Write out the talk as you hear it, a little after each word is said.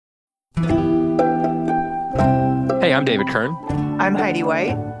Hey, I'm David Kern. I'm Heidi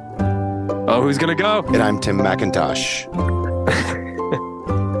White. Oh, who's going to go? And I'm Tim McIntosh.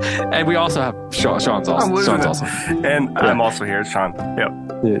 And we also have Sean's also. Sean's also. And I'm also here, Sean.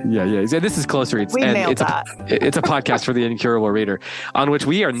 Yep. Yeah. This is Close Reads. We and nailed it's that. It's a podcast for the incurable reader, on which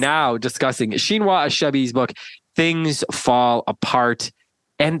we are now discussing Chinua Achebe's book, Things Fall Apart.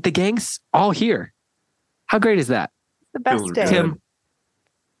 And the gang's all here. How great is that? The best day. Tim,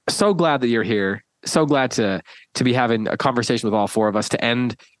 so glad that you're here. So glad to be having a conversation with all four of us to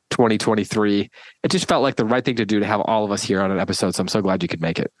end 2023. It just felt like the right thing to do to have all of us here on an episode. So I'm so glad you could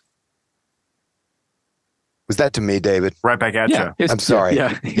make it. Was that to me, David? Right back at you. I'm sorry.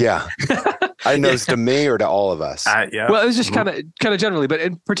 Yeah. I know it's to me or to all of us. Yeah. Well, it was just kind of generally, but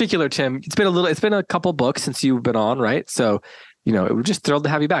in particular, Tim, it's been a couple books since you've been on, right? So, we're just thrilled to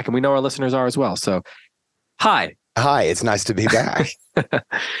have you back, and we know our listeners are as well. So, hi. Hi, it's nice to be back.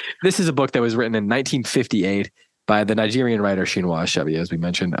 This is a book that was written in 1958 by the Nigerian writer Chinua Achebe, as we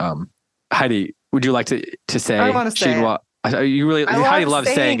mentioned. Heidi, would you like to say I want to say Chinua? Heidi loves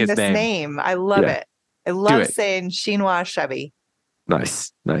saying his name. I love it. I love it. saying Chinua Achebe.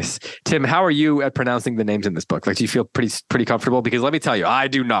 Nice. Tim, how are you at pronouncing the names in this book? Like, do you feel pretty comfortable? Because let me tell you, I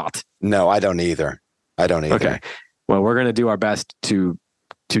do not. No, I don't either. Okay. Well, we're going to do our best to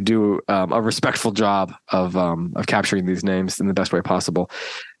do a respectful job of capturing these names in the best way possible.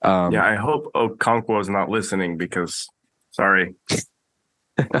 I hope Okonkwo is not listening because, sorry.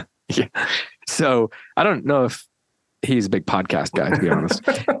 Yeah. So I don't know if he's a big podcast guy, to be honest.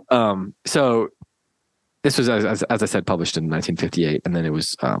 So this was, as I said, published in 1958, and then it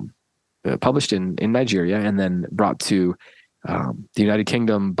was published in Nigeria, and then brought to the United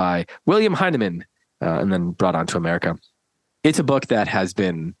Kingdom by William Heinemann, and then brought on to America. It's a book that has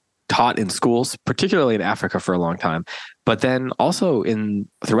been taught in schools, particularly in Africa, for a long time, but then also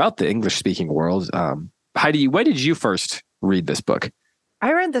throughout the English-speaking world. Heidi, when did you first read this book?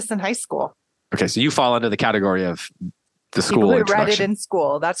 I read this in high school. Okay, so you fall under the category of the school People who introduction. read it in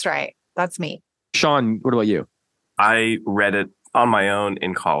school. That's right. That's me. Sean, what about you? I read it on my own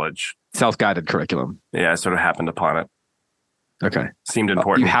in college. Self-guided curriculum. Yeah, I sort of happened upon it. Okay. Seemed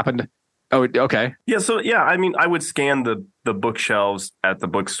important. You happened. Oh, okay. Yeah, so I mean, I would scan the bookshelves at the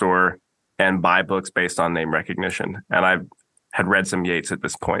bookstore and buy books based on name recognition. And I had read some Yeats at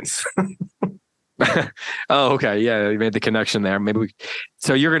this point. Oh, okay. Yeah, you made the connection there.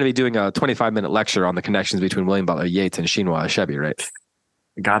 So you're going to be doing a 25-minute lecture on the connections between William Butler Yeats and Chinua Achebe, right?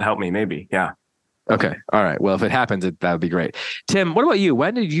 God help me, maybe. Yeah. Okay. All right. Well, if it happens, that would be great. Tim, what about you?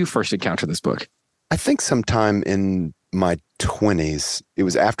 When did you first encounter this book? I think sometime in my 20s. It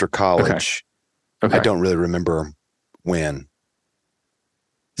was after college. Okay. I don't really remember when.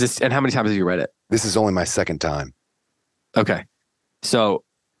 And how many times have you read it? This is only my second time. Okay. So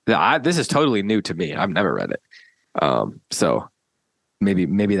this is totally new to me. I've never read it. So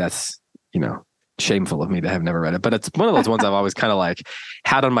maybe that's, shameful of me to have never read it, but it's one of those ones I've always kind of like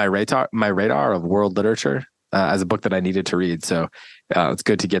had on my radar of world literature as a book that I needed to read. So it's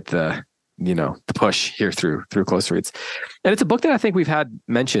good to get the push here through Close Reads. And it's a book that I think we've had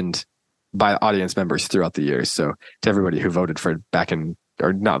mentioned by audience members throughout the years. So to everybody who voted for it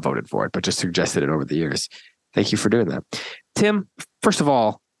or not voted for it, but just suggested it over the years, thank you for doing that. Tim, first of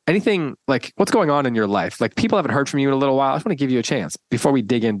all, anything like what's going on in your life? Like, people haven't heard from you in a little while. I just want to give you a chance before we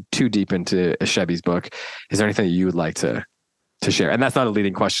dig in too deep into Achebe's book. Is there anything that you would like to share? And that's not a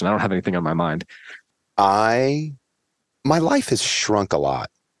leading question. I don't have anything on my mind. My life has shrunk a lot.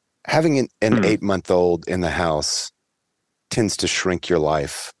 Having an 8-month-old in the house tends to shrink your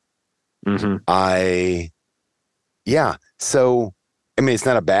life. Mm-hmm. So, I mean, it's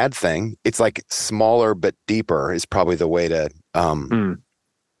not a bad thing. It's like smaller but deeper is probably the way to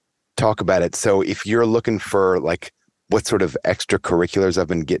talk about it. So if you're looking for like what sort of extracurriculars I've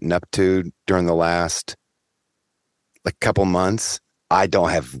been getting up to during the last couple months, I don't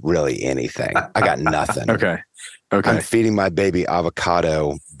have really anything. I got nothing. Okay. I'm feeding my baby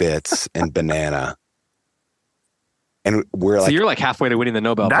avocado bits and banana. And we're so you're like halfway to winning the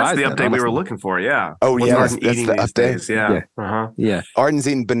Nobel Prize. That's the update we were looking for. Yeah. Oh, yeah. That's the update. Days. Yeah. Uh-huh. Yeah. Arden's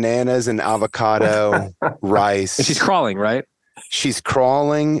eating bananas and avocado, rice. And she's crawling, right? She's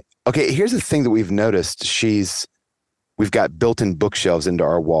crawling. Okay. Here's the thing that we've noticed. We've got built-in bookshelves into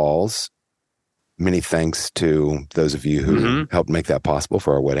our walls. Many thanks to those of you who helped make that possible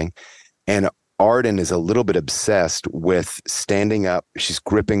for our wedding. And Arden is a little bit obsessed with standing up. She's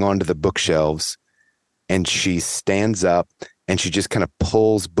gripping onto the bookshelves. And she stands up and she just kind of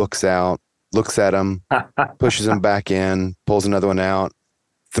pulls books out, looks at them, pushes them back in, pulls another one out.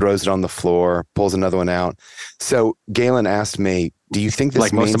 throws it on the floor, pulls another one out. So Galen asked me, do you think this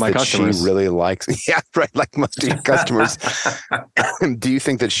Like most means of my that customers. she really likes me? Yeah, right. Like most of your customers. Do you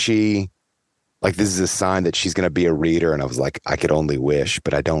think that she, like, this is a sign that she's going to be a reader? And I was like, I could only wish,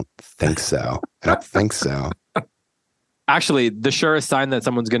 but I don't think so. I don't think so. Actually, the surest sign that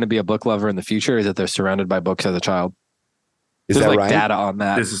someone's going to be a book lover in the future is that they're surrounded by books as a child. Is There's that like right? data on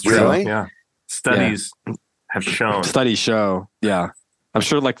that. This is true. Really? Yeah. Studies have shown. Studies show. Yeah. I'm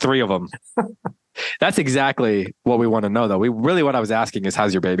sure like 3 of them. That's exactly what we want to know, though. What I was asking is,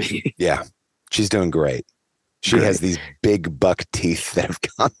 how's your baby? Yeah. She's doing great. She Good. has these big buck teeth that have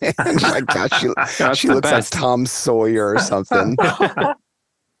come in. My gosh, That's she the looks like best. Tom Sawyer or something.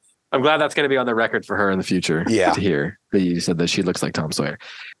 I'm glad that's going to be on the record for her in the future. Yeah. To hear that you said that she looks like Tom Sawyer.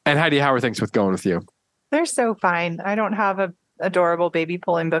 And Heidi, how are things going with you? They're so fine. I don't have a adorable baby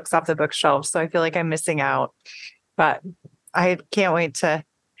pulling books off the bookshelf, so I feel like I'm missing out. But I can't wait to.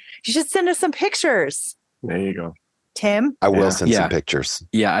 You should send us some pictures, There you go. Tim. I will Yeah. send some pictures.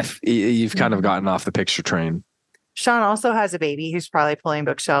 Yeah, you've kind of gotten off the picture train. Sean also has a baby who's probably pulling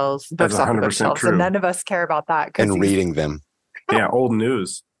books off the 100% bookshelves, true. and none of us care about that. 'Cause And he's reading them. Yeah, old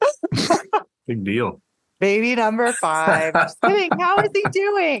news. Big deal. baby number 5. Just kidding. How is he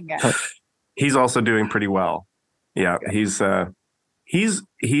doing? He's also doing pretty well. Yeah, he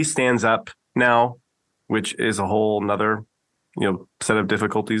stands up now, which is a whole nother, set of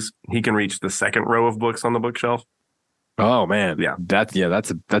difficulties. He can reach the second row of books on the bookshelf. Oh man, Yeah. that's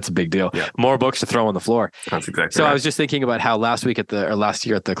a big deal. Yeah. More books to throw on the floor. That's exactly So right. I was just thinking about how last year at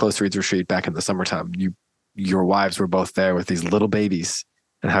the Close Reads Retreat back in the summertime, your wives were both there with these little babies,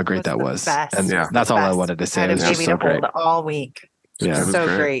 and how great It that the was. best. And Yeah. that's all I Best. wanted to I say. had It a was just baby so to hold great. all week. Yeah. It was So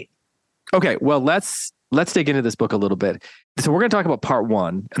great. great. Okay, well let's dig into this book a little bit. So we're going to talk about part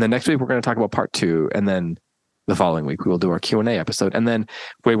 1, and then next week we're going to talk about part 2, and then the following week we will do our Q&A episode, and then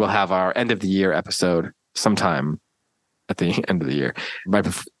we will have our end of the year episode sometime at the end of the year, right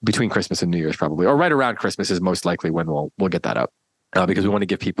between Christmas and New Year's probably, or right around Christmas is most likely when we'll get that up, because we want to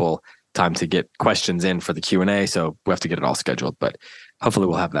give people time to get questions in for the Q&A, so we have to get it all scheduled. But hopefully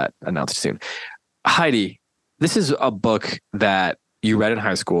we'll have that announced soon. Heidi, this is a book that you read in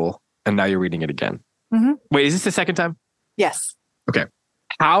high school, and now you're reading it again. Mhm. Wait, is this the second time? Yes.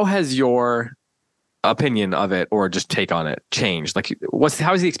 How has your opinion of it or just take on it changed? Like,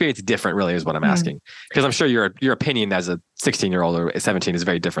 how is the experience different? Really, is what I'm asking. Because I'm sure your opinion as a 16-year-old or 17 is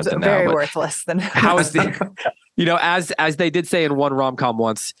very different than Very now. But worthless. Than how is the, as they did say in one rom-com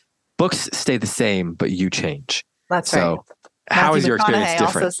once, books stay the same, but you change. That's right. So, how is your experience McConaughey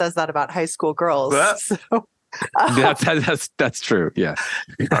different? also says that about high school girls. What? So, That's true. Yeah.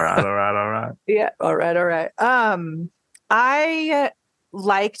 All right. yeah. All right. I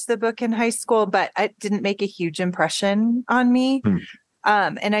liked the book in high school, but it didn't make a huge impression on me.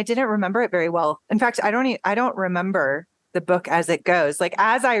 And I didn't remember it very well. In fact, I don't remember the book as it goes. Like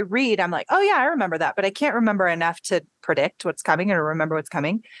as I read, I'm like, oh yeah, I remember that, but I can't remember enough to predict what's coming or remember what's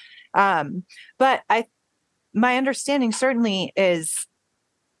coming. But my understanding certainly is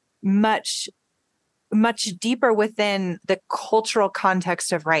much deeper within the cultural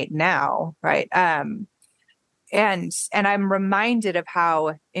context of right now, right? And I'm reminded of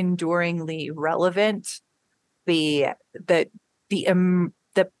how enduringly relevant the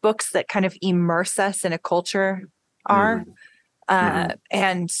books that kind of immerse us in a culture are. And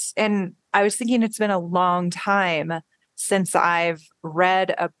I was thinking it's been a long time since I've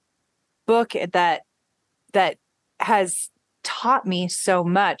read a book that has taught me so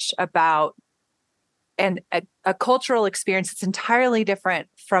much about a cultural experience that's entirely different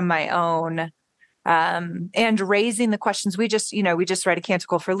from my own, and raising the questions. We just read A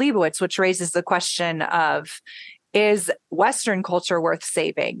Canticle for Leibowitz, which raises the question of, is Western culture worth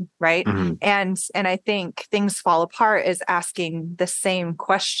saving, right? Mhm. And I think Things Fall Apart is asking the same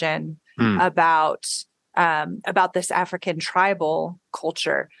question about this African tribal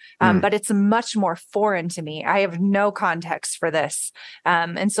culture. But it's much more foreign to me. I have no context for this.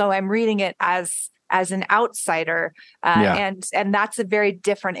 And so I'm reading it as an outsider. And that's a very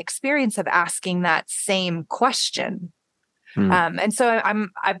different experience of asking that same question. And so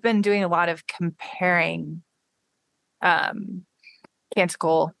I've been doing a lot of comparing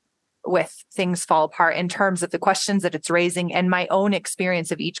Canticle with Things Fall Apart in terms of the questions that it's raising and my own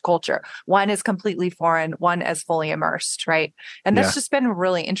experience of each culture. One is completely foreign, one is fully immersed, right? And that's just been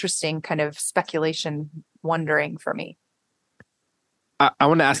really interesting kind of speculation, wondering for me. I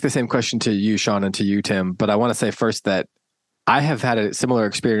want to ask the same question to you, Sean, and to you, Tim, but I want to say first that I have had a similar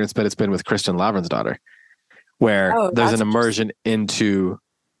experience, but it's been with Kristen Lavransdatter, where there's an immersion into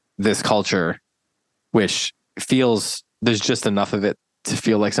this culture, which feels there's just enough of it to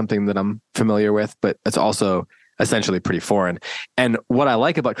feel like something that I'm familiar with, but it's also essentially pretty foreign. And what I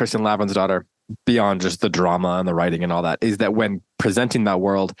like about Kirsten Lavransdatter, beyond just the drama and the writing and all that, is that when presenting that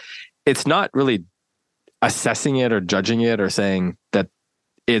world, it's not really assessing it or judging it or saying that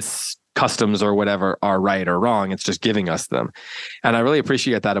its customs or whatever are right or wrong. It's just giving us them. And I really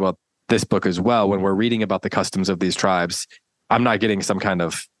appreciate that about this book as well. When we're reading about the customs of these tribes, I'm not getting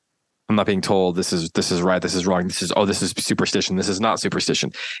I'm not being told this is right, this is wrong, this is superstition, this is not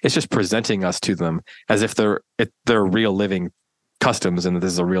superstition. It's just presenting us to them as if they're real living customs and that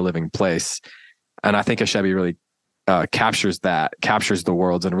this is a real living place. And I think Achebe really captures the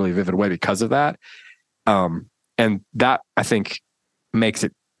worlds in a really vivid way because of that. And that, I think, makes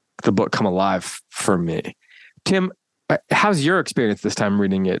the book come alive for me. Tim, how's your experience this time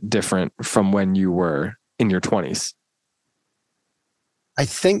reading it different from when you were in your 20s? I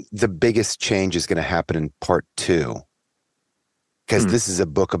think the biggest change is going to happen in part 2, because this is a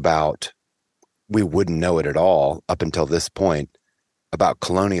book about, we wouldn't know it at all up until this point, about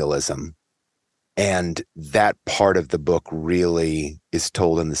colonialism. And that part of the book really is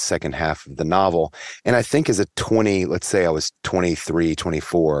told in the second half of the novel. And I think as a let's say I was 23,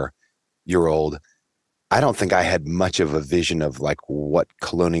 24-year-old, I don't think I had much of a vision of like what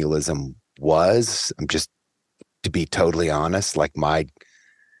colonialism was. I'm just, to be totally honest, like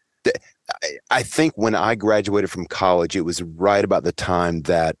I think when I graduated from college, it was right about the time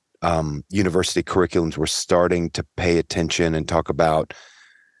that university curriculums were starting to pay attention and talk about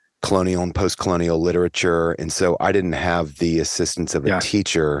colonial and post-colonial literature. And so I didn't have the assistance of a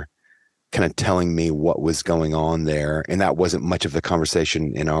teacher kind of telling me what was going on there. And that wasn't much of the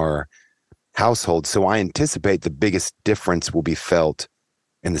conversation in our household. So I anticipate the biggest difference will be felt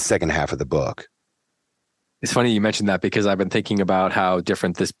in the second half of the book. It's funny you mentioned that, because I've been thinking about how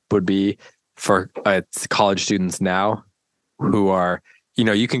different this would be for college students now who are,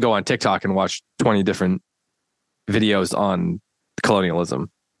 you can go on TikTok and watch 20 different videos on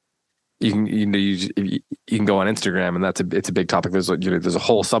colonialism. You can go on Instagram, and it's a big topic. There's a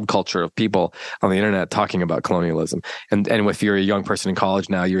whole subculture of people on the internet talking about colonialism. And if you're a young person in college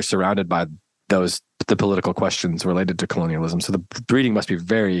now, you're surrounded by the political questions related to colonialism. So the reading must be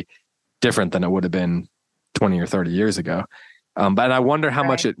very different than it would have been 20 or 30 years ago. But I wonder how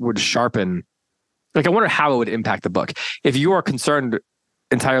much it would sharpen. Like, I wonder how it would impact the book. If you are concerned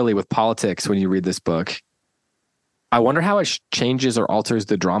entirely with politics when you read this book, I wonder how it changes or alters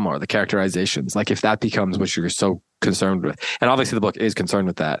the drama or the characterizations. Like, if that becomes what you're so concerned with. And obviously the book is concerned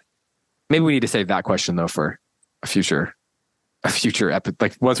with that. Maybe we need to save that question though for a future episode,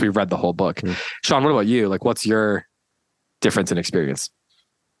 like once we've read the whole book. Mm-hmm. Sean, what about you? Like, what's your difference in experience?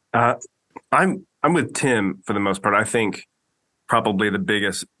 I'm with Tim for the most part. I think probably the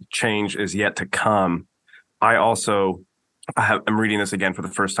biggest change is yet to come. I'm reading this again for the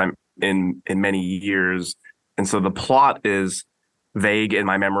first time in many years. And so the plot is vague in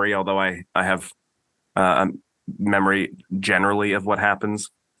my memory, although I have a memory generally of what happens.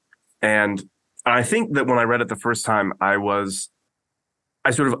 And I think that when I read it the first time, I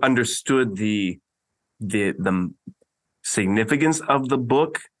sort of understood the significance of the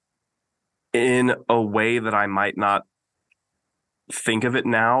book in a way that I might not think of it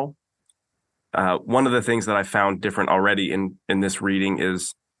now. One of the things that I found different already in this reading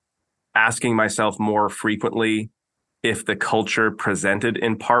is asking myself more frequently if the culture presented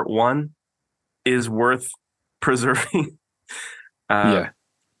in part 1 is worth preserving. I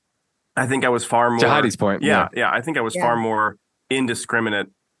think I was far more, to Heidi's point. Yeah. I think I was far more indiscriminate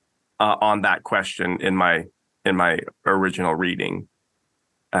on that question in my original reading.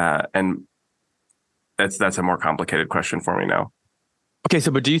 And that's a more complicated question for me now. Okay,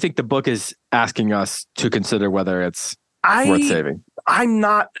 but do you think the book is asking us to consider whether it's worth saving? I'm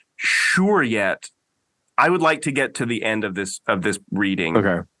not sure yet. I would like to get to the end of this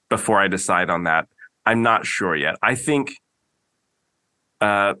reading before I decide on that. I'm not sure yet. I think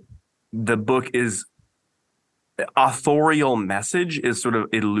the book authorial message is sort of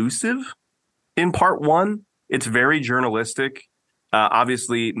elusive in part 1. It's very journalistic.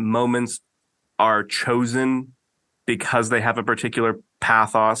 Obviously, moments are chosen because they have a particular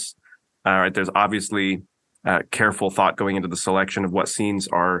pathos. There's obviously careful thought going into the selection of what scenes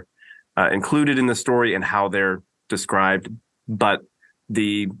are included in the story and how they're described. But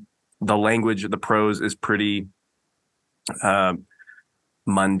the language, the prose is pretty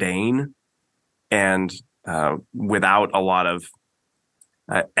mundane and without a lot of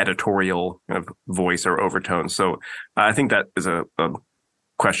editorial kind of voice or overtone. So I think that is a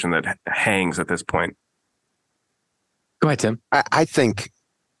question that hangs at this point. Go ahead, Tim. I think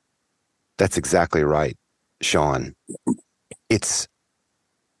that's exactly right, Sean. It's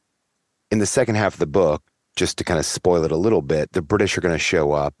in the second half of the book, just to kind of spoil it a little bit, the British are going to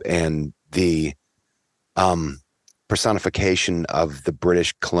show up, and the personification of the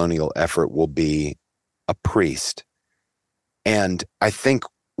British colonial effort will be a priest. And I think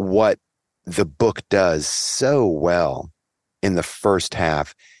what the book does so well in the first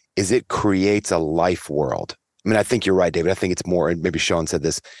half is it creates a life world. I mean, I think you're right, David. I think it's more, and maybe Sean said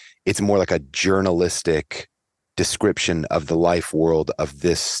this, it's more like a journalistic description of the life world of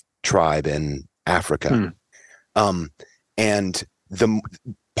this tribe in Africa. And the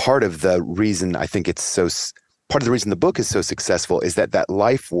part of the reason I think it's so, part of the reason the book is so successful is that that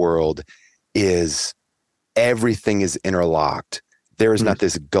life world is, everything is interlocked. There is not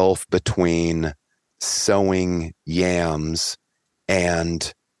this gulf between sowing yams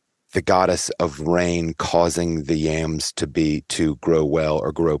and the goddess of rain causing the yams to grow well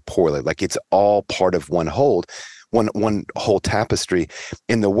or grow poorly. Like, it's all part of one whole tapestry.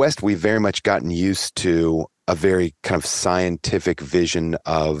 In the West, we've very much gotten used to a very kind of scientific vision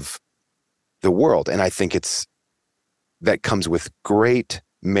of the world. And I think that comes with great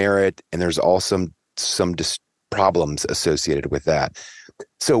merit, and there's also some problems associated with that.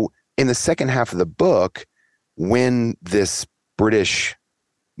 So in the second half of the book, when this British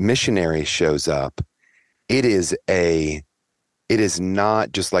missionary shows up, it is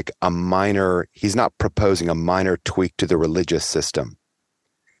not just like he's not proposing a minor tweak to the religious system.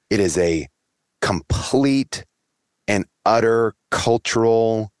 It is a complete and utter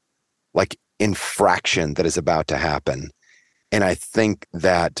cultural like infraction that is about to happen. And I think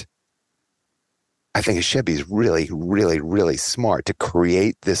Achebe is really, really, really smart to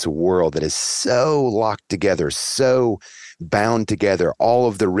create this world that is so locked together, so bound together. All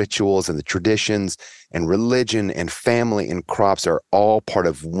of the rituals and the traditions and religion and family and crops are all part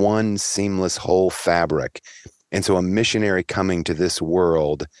of one seamless whole fabric. And so a missionary coming to this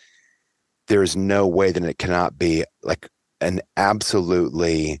world, there's no way that it cannot be like an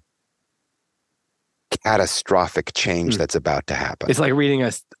absolutely catastrophic change that's about to happen. It's like reading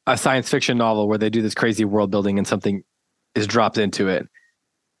a science fiction novel where they do this crazy world building and something is dropped into it.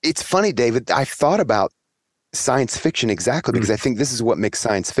 It's funny, David. I've thought about science fiction exactly because I think this is what makes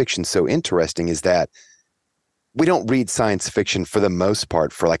science fiction so interesting, is that we don't read science fiction for the most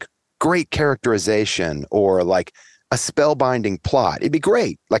part for like great characterization or like a spellbinding plot. It'd be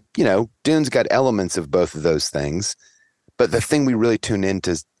great. Like, Dune's got elements of both of those things. But the thing we really tune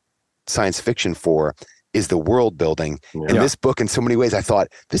into science fiction for is the world building. Yeah. And this book, in so many ways, I thought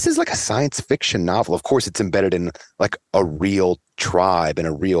this is like a science fiction novel. Of course, it's embedded in like a real tribe and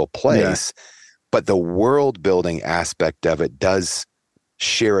a real place, but the world building aspect of it does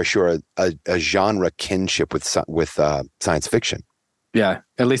share a genre kinship with science fiction. Yeah,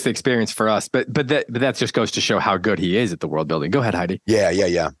 at least the experience for us. But that just goes to show how good he is at the world building. Go ahead, Heidi.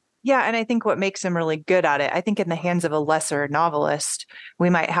 Yeah. Yeah, and I think what makes him really good at it, I think in the hands of a lesser novelist, we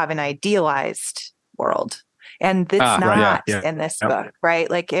might have an idealized world. And it's not in this book, right?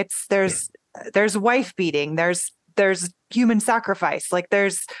 Like there's wife beating, there's human sacrifice, like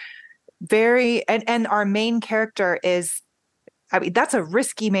there's and our main character is, I mean, that's a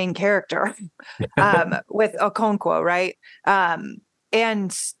risky main character with Okonkwo, right?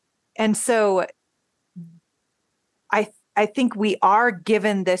 And so I think we are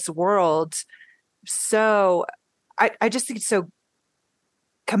given this world. So I just think it's so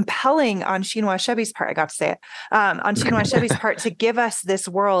compelling on Chinua Achebe's part. I got to say it on Chinua Achebe's part to give us this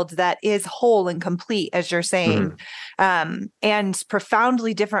world that is whole and complete, as you're saying, and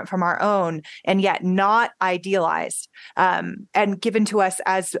profoundly different from our own, and yet not idealized, and given to us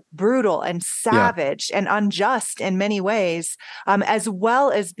as brutal and savage and unjust in many ways, as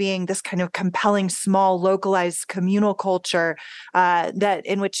well as being this kind of compelling, small, localized communal culture that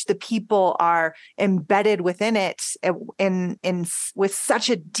in which the people are embedded within it with such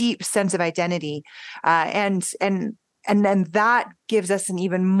a deep sense of identity, and then that gives us an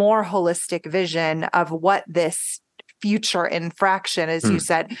even more holistic vision of what this future infraction, as you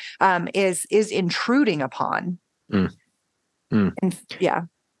said, is intruding upon. And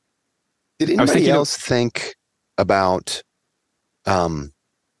did anybody else think about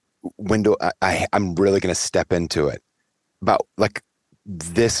Wendell? I'm really going to step into it about like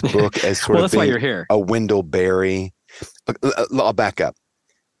this book as sort well, of that's why you're here. A Wendell Berry. I'll back up.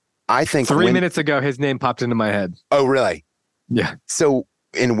 I think 3 minutes ago, his name popped into my head. Oh, really? Yeah. So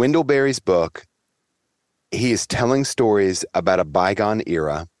in Wendell Berry's book, he is telling stories about a bygone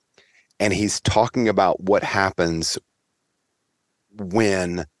era, and he's talking about what happens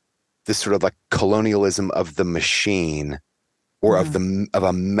when this sort of like colonialism of the machine or of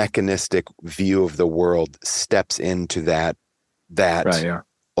a mechanistic view of the world steps into that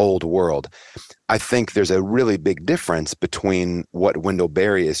old world. I think there's a really big difference between what Wendell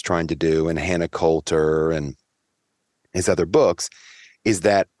Berry is trying to do and Hannah Coulter and his other books, is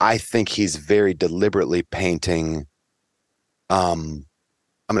that I think he's very deliberately painting, I'm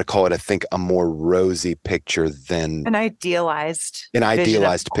going to call it, I think, a more rosy picture than an idealized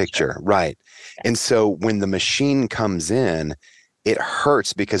picture. Right. Yeah. And so when the machine comes in, it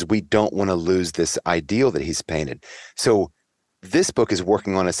hurts because we don't want to lose this ideal that he's painted. So this book is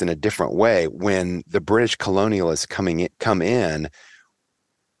working on us in a different way. When the British colonialists come in,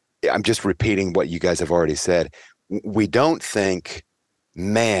 I'm just repeating what you guys have already said. We don't think,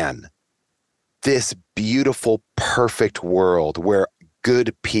 man, this beautiful, perfect world where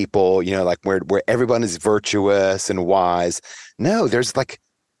good people, like where everyone is virtuous and wise. No, there's like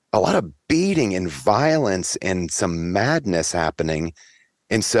a lot of beating and violence and some madness happening.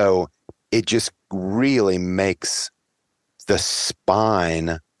 And so it just really makes the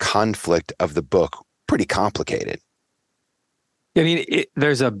spine conflict of the book pretty complicated. I mean,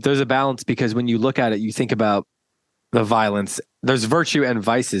 there's a balance, because when you look at it, you think about the violence. There's virtue and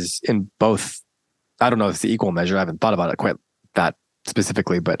vices in both. I don't know if it's the equal measure. I haven't thought about it quite that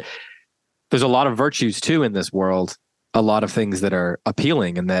specifically, but there's a lot of virtues too in this world. A lot of things that are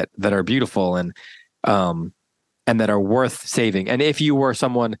appealing and that are beautiful and that are worth saving. And if you were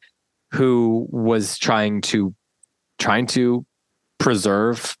someone who was trying to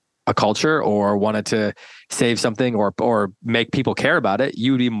preserve a culture or wanted to save something or make people care about it,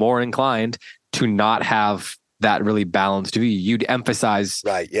 you'd be more inclined to not have that really balanced view. You'd emphasize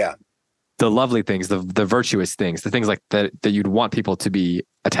the lovely things, the virtuous things, the things like that you'd want people to be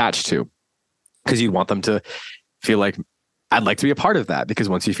attached to, because you'd want them to feel like, I'd like to be a part of that. Because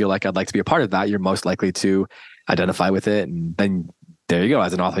once you feel like I'd like to be a part of that, you're most likely to identify with it. And then there you go.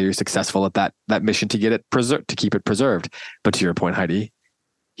 As an author, you're successful at that mission to get it preserved, to keep it preserved. But to your point, Heidi,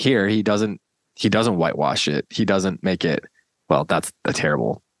 here he doesn't whitewash it. He doesn't make it, well, that's a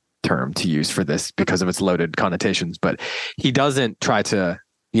terrible term to use for this because of its loaded connotations, but he doesn't try to,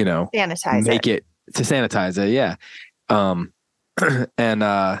 sanitize it. Yeah. And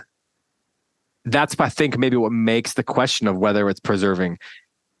that's, I think, maybe what makes the question of whether it's preserving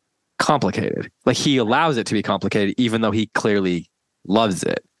complicated. Like, he allows it to be complicated, even though he clearly loves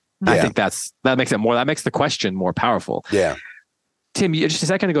it. Yeah. I think that makes the question more powerful. Yeah. Tim, just a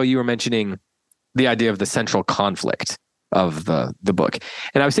second ago, you were mentioning the idea of the central conflict of the book.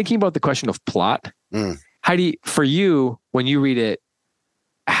 And I was thinking about the question of plot. Heidi, for you, when you read it,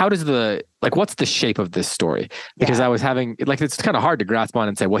 how does what's the shape of this story? Because I was having, it's kind of hard to grasp on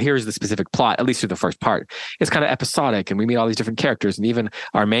and say, well, here's the specific plot, at least through the first part. It's kind of episodic and we meet all these different characters, and even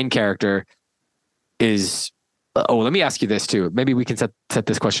our main character is, let me ask you this too. Maybe we can set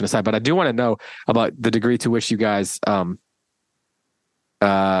this question aside, but I do want to know about the degree to which you guys care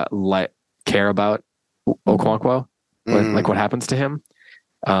about Okonkwo, like what happens to him.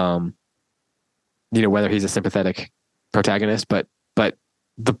 Whether he's a sympathetic protagonist, but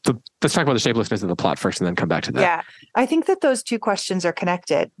let's talk about the shapelessness of the plot first and then come back to that. Yeah. I think that those two questions are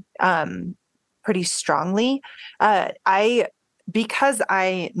connected pretty strongly. Because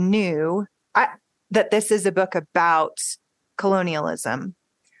I knew that this is a book about colonialism,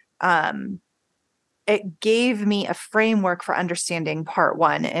 it gave me a framework for understanding part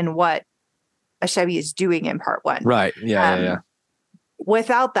one and what Achebe is doing in part one. Right. Yeah.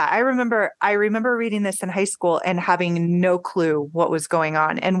 Without that, I remember reading this in high school and having no clue what was going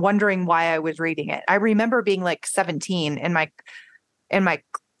on and wondering why I was reading it. I remember being like 17 in my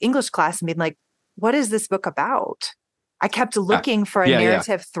English class and being like, what is this book about? I kept looking for a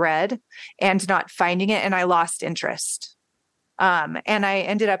narrative thread and not finding it, and I lost interest. And I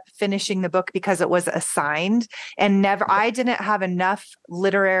ended up finishing the book because it was assigned, and I didn't have enough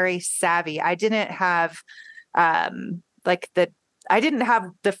literary savvy. I didn't have I didn't have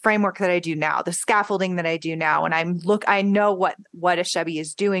the framework that I do now, the scaffolding that I do now. And I know what Achebe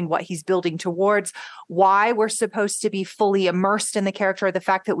is doing, what he's building towards, why we're supposed to be fully immersed in the character, the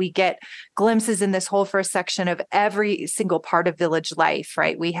fact that we get glimpses in this whole first section of every single part of village life,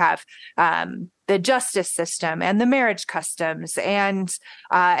 right? We have the justice system and the marriage customs and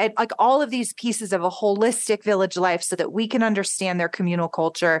like all of these pieces of a holistic village life so that we can understand their communal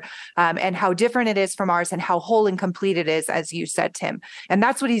culture and how different it is from ours and how whole and complete it is, as you said, Tim. And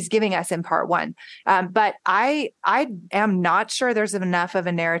that's what he's giving us in part one. But I am not sure there's enough of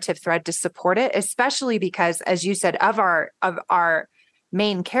a narrative thread to support it, especially because, as you said, of our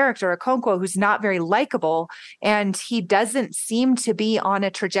main character, Okonkwo, who's not very likable, and he doesn't seem to be on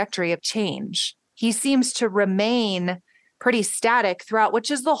a trajectory of change. He seems to remain pretty static throughout, which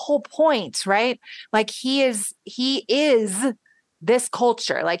is the whole point, right? Like he is this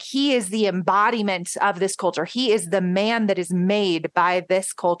culture. Like he is the embodiment of this culture. He is the man that is made by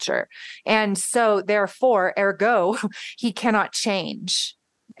this culture. And so therefore, ergo, he cannot change.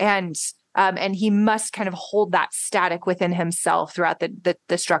 And he must kind of hold that static within himself throughout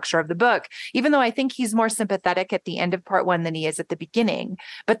the structure of the book, even though I think he's more sympathetic at the end of part one than he is at the beginning.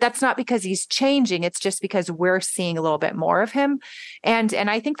 But that's not because he's changing. It's just because we're seeing a little bit more of him. And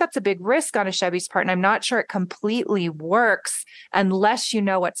I think that's a big risk on Achebe's part. And I'm not sure it completely works unless you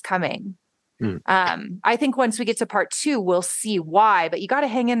know what's coming. I think once we get to part two, we'll see why, but you got to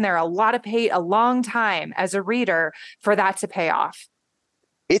hang in there a long time as a reader for that to pay off.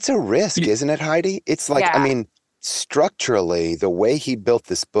 It's a risk, isn't it, Heidi? It's like, Yeah. I mean, structurally, the way he built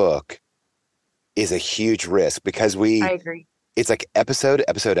this book is a huge risk because I agree. it's like episode.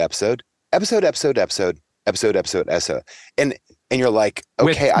 And you're like,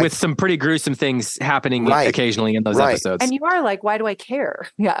 okay. With some pretty gruesome things happening occasionally in those episodes. And you are like, why do I care?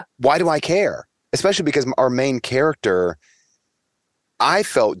 Yeah. Why do I care? Especially because our main character, I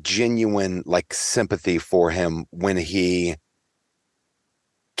felt genuine like sympathy for him when he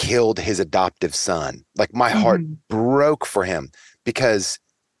killed his adoptive son. Like my heart broke for him because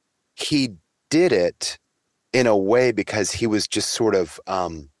he did it in a way because he was just sort of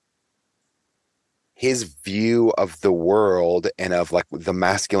his view of the world and of like the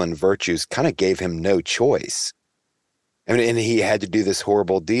masculine virtues kind of gave him no choice. I mean, and he had to do this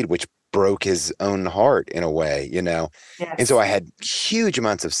horrible deed which broke his own heart in a way, you know. Yes. And so I had huge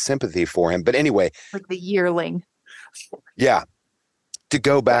amounts of sympathy for him. But anyway, like the yearling. Yeah. To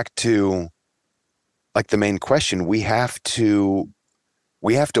go back to like the main question, we have to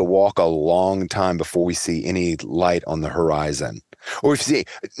walk a long time before we see any light on the horizon, or if see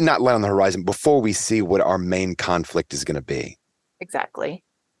not light on the horizon before we see what our main conflict is going to be. Exactly.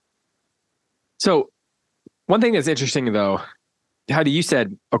 So one thing that's interesting though, Heidi, you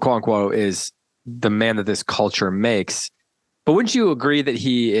said Okonkwo is the man that this culture makes, but wouldn't you agree that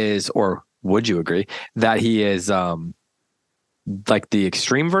he is, or would you agree that he is, like the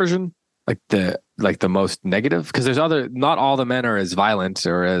extreme version, like the most negative? Because there's not all the men are as violent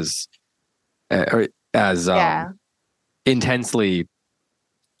or as intensely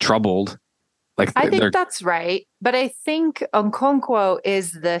troubled. Like I think that's right, but I think Okonkwo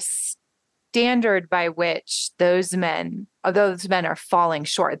is the standard by which those men are falling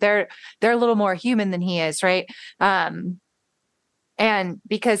short. They're a little more human than he is, right? And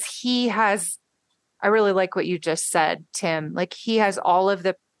because he has, I really like what you just said, Tim. Like he has all of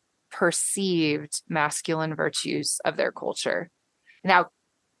the perceived masculine virtues of their culture. Now,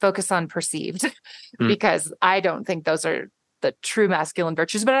 focus on perceived because I don't think those are the true masculine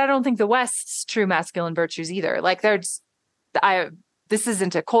virtues, but I don't think the West's true masculine virtues either. Like this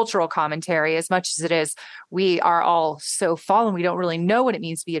isn't a cultural commentary as much as it is we are all so fallen. We don't really know what it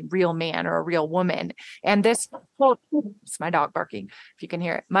means to be a real man or a real woman. And this, it's my dog barking, if you can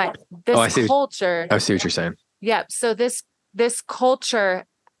hear it. Culture. I see what you're saying. Yeah. So this culture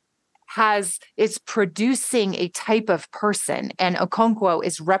is producing a type of person, and Okonkwo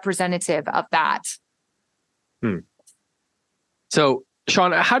is representative of that. So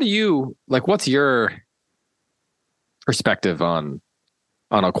Sean, how do you what's your perspective on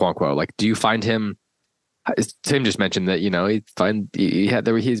Okonkwo? Like, do you find him? Tim just mentioned that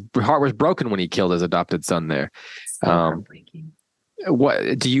his heart was broken when he killed his adopted son there.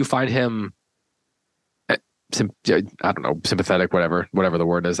 What do you find him? I don't know, sympathetic, whatever the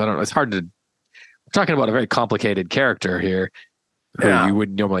word is. I don't know. It's hard to. We're talking about a very complicated character here, who you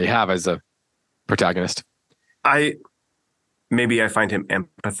wouldn't normally have as a protagonist. Maybe I find him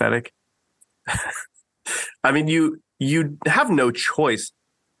empathetic. I mean, you have no choice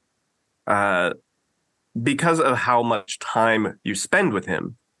because of how much time you spend with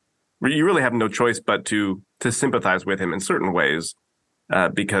him. You really have no choice but to sympathize with him in certain ways,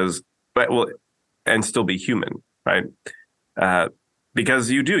 and still be human, right? Because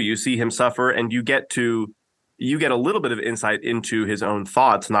you see him suffer, and you get a little bit of insight into his own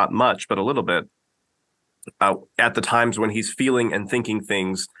thoughts, not much, but a little bit, at the times when he's feeling and thinking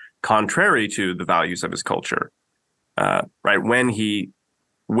things contrary to the values of his culture, right?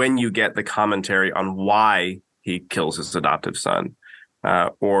 When you get the commentary on why he kills his adoptive son,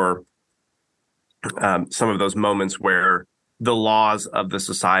 or some of those moments where the laws of the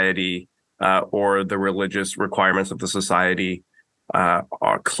society or the religious requirements of the society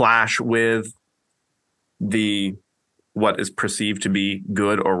clash with what is perceived to be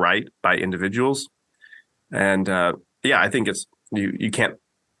good or right by individuals. And I think it's you can't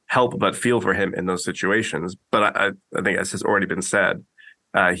help but feel for him in those situations. But I think, as has already been said,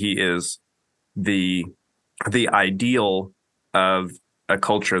 he is the ideal of a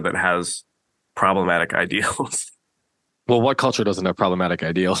culture that has problematic ideals. Well, what culture doesn't have problematic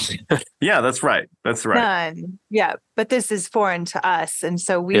ideals? Yeah, that's right. That's right. None. Yeah. But this is foreign to us. And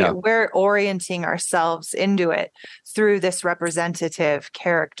so we're orienting ourselves into it through this representative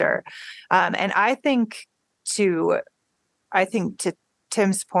character. And I think to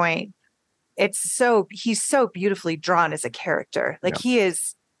Tim's point, he's so beautifully drawn as a character. Like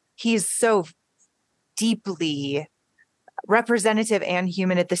he's so deeply representative and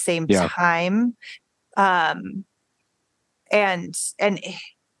human at the same time. And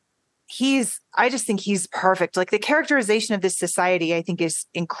I just think he's perfect. Like the characterization of this society, I think, is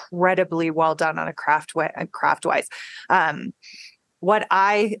incredibly well done on a craft wise. What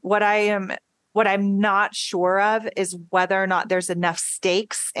I'm not sure of is whether or not there's enough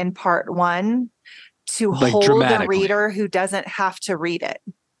stakes in part one to hold the reader who doesn't have to read it.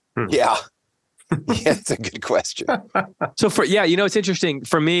 Yeah. Yeah, it's a good question. So it's interesting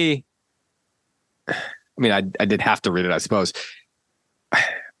for me. I mean, I did have to read it, I suppose.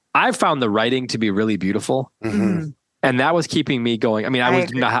 I found the writing to be really beautiful, and that was keeping me going. I mean,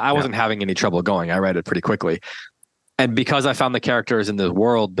 I wasn't having any trouble going. I read it pretty quickly, and because I found the characters and the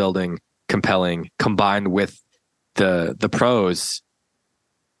world building compelling, combined with the prose,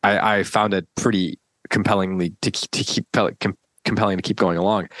 I found it pretty compelling to keep going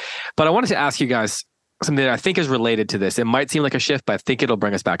along. But I wanted to ask you guys something that I think is related to this. It might seem like a shift, but I think it'll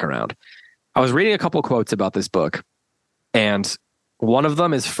bring us back around. I was reading a couple quotes about this book, and one of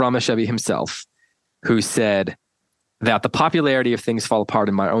them is from Achebe himself, who said that the popularity of things fall apart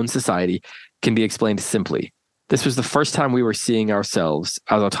in my own society can be explained simply. This was the first time we were seeing ourselves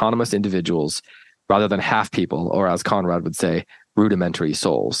as autonomous individuals rather than half people, or as Conrad would say, rudimentary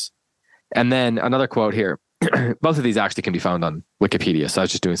souls. And then another quote here. Both of these actually can be found on Wikipedia. So I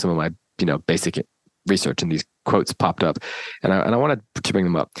was just doing some of my, basic research, and these quotes popped up, and I wanted to bring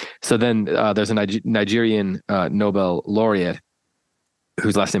them up. So then there's a Nigerian Nobel laureate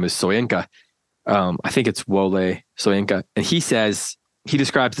whose last name is Soyinka. I think it's Wole Soyinka. And he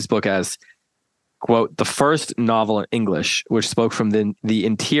describes this book as, quote, the first novel in English which spoke from the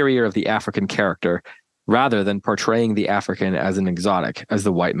interior of the African character rather than portraying the African as an exotic, as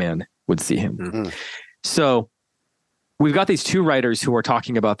the white man would see him. Mm-hmm. So we've got these two writers who are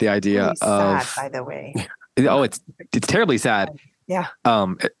talking about the idea really of, sad, by the way. Oh, it's terribly sad. Yeah.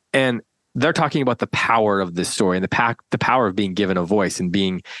 And they're talking about the power of this story and the power of being given a voice and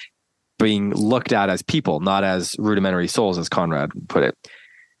being looked at as people, not as rudimentary souls, as Conrad put it.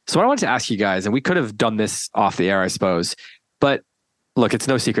 So what I wanted to ask you guys, and we could have done this off the air, I suppose, but look, it's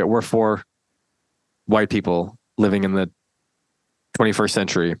no secret. We're four white people living in the 21st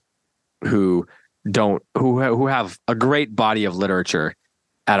century who have a great body of literature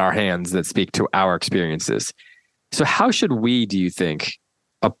at our hands that speak to our experiences. So how should we, do you think,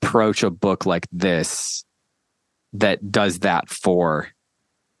 approach a book like this that does that for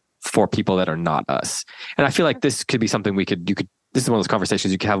people that are not us? And I feel like this could be something this is one of those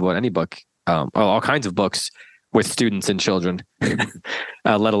conversations you can have about any book, all kinds of books with students and children,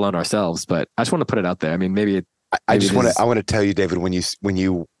 let alone ourselves. But I just want to put it out there. I mean, I want to tell you, David, when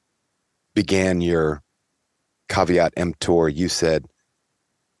you began your caveat emptor, you said,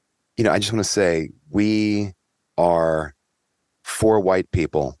 I just want to say we are four white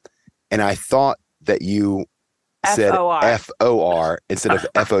people. And I thought that you said F-O-R instead of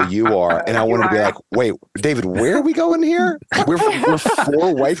F-O-U-R. And I wanted to be like, wait, David, where are we going here? We're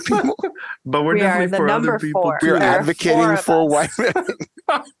four white people. But we're definitely for other people. We're advocating for white men.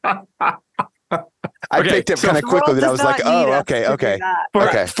 I picked up kind of quickly that I was like, oh,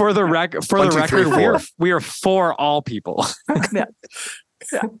 okay. For the record, we are for all people. Yeah.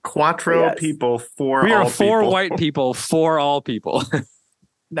 Quattro people for we all are four people. white people for all people.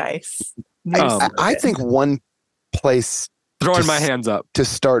 Nice. I think one place throwing my hands up to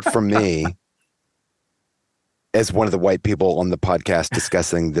start for me as one of the white people on the podcast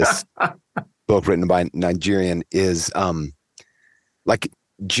discussing this book written by Nigerian is like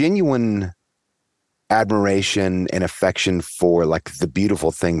genuine admiration and affection for like the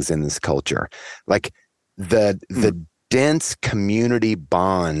beautiful things in this culture, like the dense community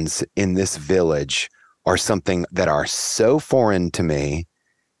bonds in this village are something that are so foreign to me.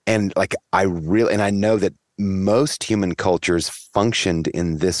 And like, I know that most human cultures functioned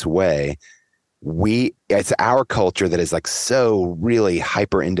in this way. It's our culture that is like so really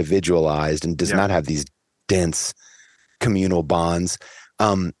hyper individualized and does not have these dense communal bonds.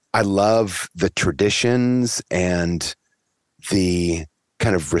 I love the traditions and the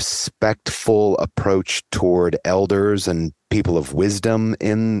kind of respectful approach toward elders and people of wisdom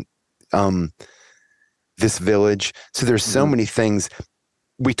in this village. So there's so many things.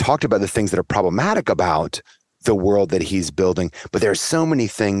 We talked about the things that are problematic about the world that he's building, but there's so many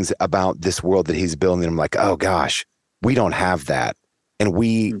things about this world that he's building. And I'm like, oh gosh, we don't have that. And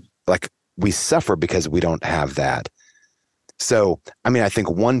we suffer because we don't have that. So, I mean, I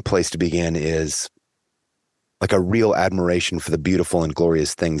think one place to begin is like a real admiration for the beautiful and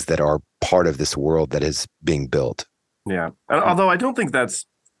glorious things that are part of this world that is being built. Yeah. Although I don't think that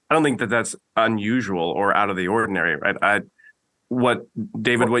that's unusual or out of the ordinary, right? What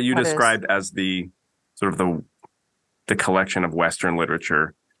you described as the sort of the collection of Western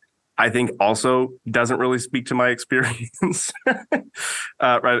literature, I think also doesn't really speak to my experience.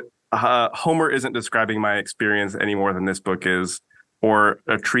 Right. Homer isn't describing my experience any more than this book is, or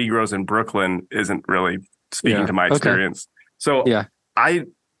A Tree Grows in Brooklyn isn't really speaking to my experience. So I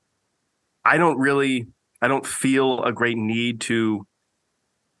don't feel a great need to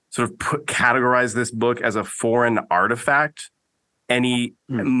sort of categorize this book as a foreign artifact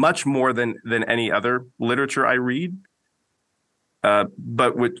much more than any other literature I read.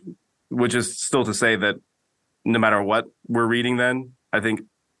 But which is still to say that no matter what we're reading, then I think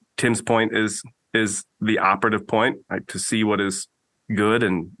Tim's point is the operative point, like to see what is good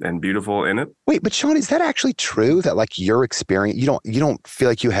and beautiful in it. Wait, but Sean, is that actually true that like your experience, you don't feel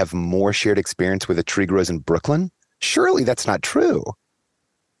like you have more shared experience with A Tree Grows in Brooklyn? Surely that's not true.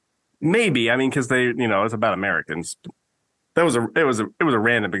 Maybe. I mean, because it's about Americans. It was a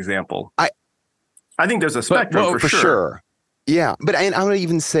random example. I think there's a spectrum for sure. Yeah, but I would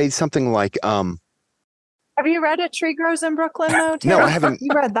even say something like, have you read A Tree Grows in Brooklyn though, Tim? No, I haven't.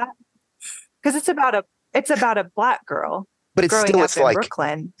 You read that? Because it's about a black girl. But it's still, it's like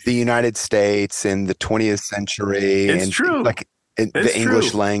Brooklyn, the United States in the 20th century. It's and true. Like the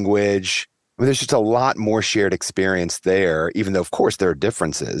English language. I mean, there's just a lot more shared experience there, even though, of course, there are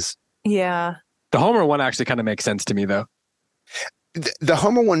differences. Yeah. The Homer one actually kind of makes sense to me, though. The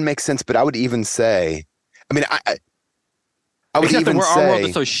Homer one makes sense, but I would even say, I mean, I would Except even that say our world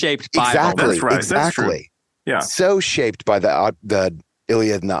is so shaped by exactly, Homer. That's right. Exactly. That's true. Yeah. So shaped by the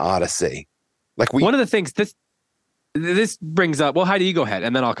Iliad and the Odyssey. Like one of the things this brings up. Well, Heidi, you go ahead,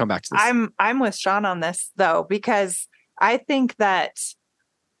 and then I'll come back to this. I'm with Sean on this though, because I think that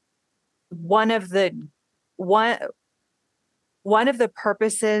one of the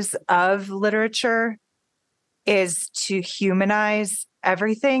purposes of literature is to humanize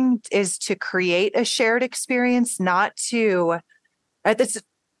everything, is to create a shared experience, not to. This,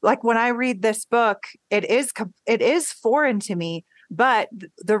 like when I read this book, it is foreign to me. But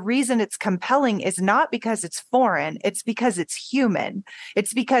the reason it's compelling is not because it's foreign. It's because it's human.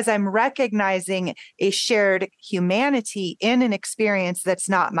 It's because I'm recognizing a shared humanity in an experience that's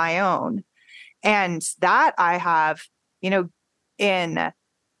not my own. And that I have, in A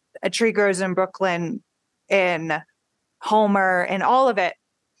Tree Grows in Brooklyn, in Homer, and all of it.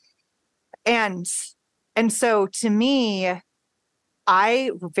 And so to me,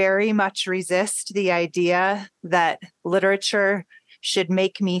 I very much resist the idea that literature should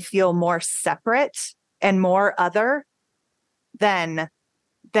make me feel more separate and more other than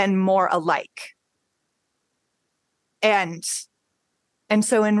more alike. And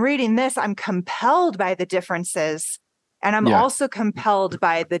so in reading this, I'm compelled by the differences, and I'm also compelled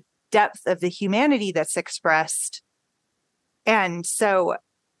by the depth of the humanity that's expressed. And so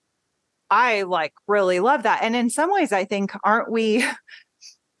I really love that. And in some ways, I think, aren't we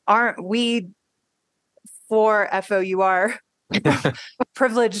for FOUR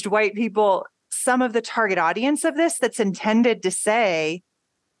privileged white people, some of the target audience of this that's intended to say,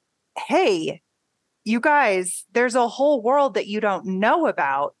 hey, you guys, there's a whole world that you don't know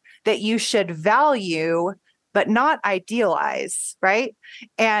about that you should value, but not idealize, right?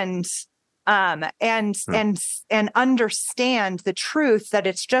 And understand the truth that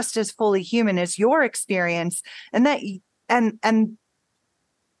it's just as fully human as your experience, and that and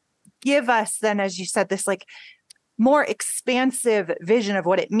give us then, as you said, this more expansive vision of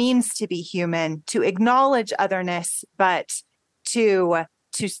what it means to be human, to acknowledge otherness, but to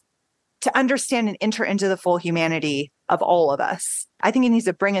understand and enter into the full humanity of all of us. I think it needs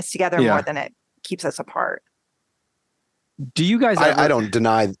to bring us together more than it keeps us apart. Do you guys? I don't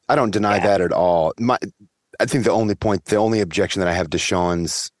deny that at all. I think the only objection that I have to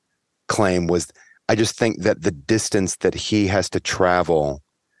Sean's claim was, I just think that the distance that he has to travel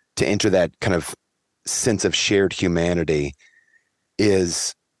to enter that kind of sense of shared humanity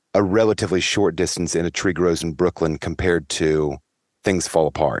is a relatively short distance in A Tree Grows in Brooklyn compared to Things Fall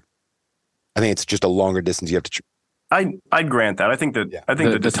Apart. I think it's just a longer distance you have to. I'd grant that. I think that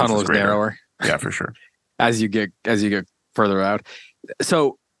the tunnel is narrower. Yeah, for sure. as you get further out.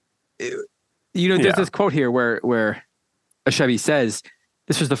 So there's this quote here where Achebe says,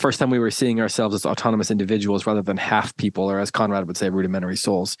 this was the first time we were seeing ourselves as autonomous individuals rather than half people, or as Conrad would say, rudimentary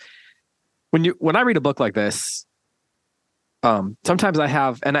souls. When I read a book like this, sometimes I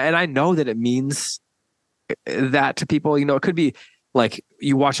have, and I know that it means that to people. It could be like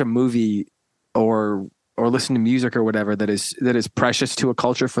you watch a movie or listen to music or whatever that is precious to a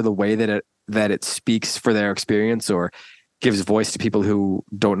culture for the way that it speaks for their experience or gives voice to people who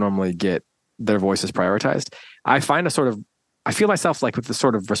don't normally get their voices prioritized. I feel myself like with the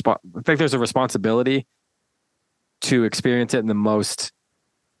sort of I think there's a responsibility to experience it in the most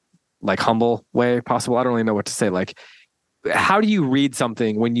like humble way possible. I don't really know what to say. Like, how do you read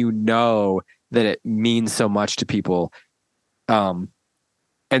something when you know that it means so much to people, and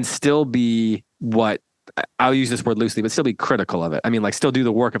still be I'll use this word loosely, but still be critical of it. I mean, like, still do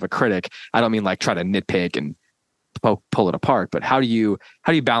the work of a critic. I don't mean like try to nitpick and pull it apart, but how do you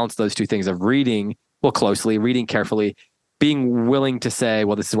balance those two things of reading closely, reading carefully, being willing to say,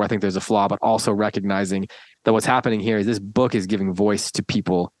 well, this is where I think there's a flaw, but also recognizing that what's happening here is this book is giving voice to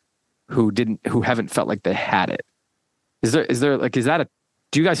people who haven't felt like they had it. Do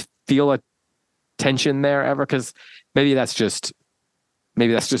you guys feel a tension there ever? Because maybe that's just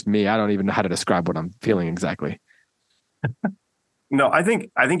me. I don't even know how to describe what I'm feeling exactly. No, I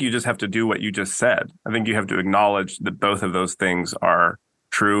think you just have to do what you just said. I think you have to acknowledge that both of those things are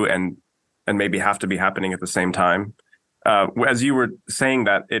true and maybe have to be happening at the same time. As you were saying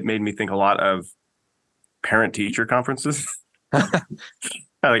that, it made me think a lot of parent-teacher conferences.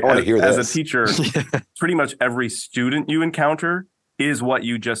 Like, as a teacher, pretty much every student you encounter is what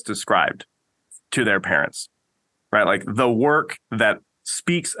you just described to their parents, right? Like the work that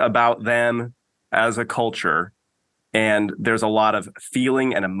speaks about them as a culture. And there's a lot of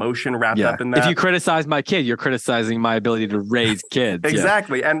feeling and emotion wrapped up in that. If you criticize my kid, you're criticizing my ability to raise kids.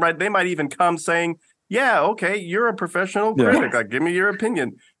 Exactly. Yeah. And they might even come saying, yeah, okay, you're a professional critic. Like, give me your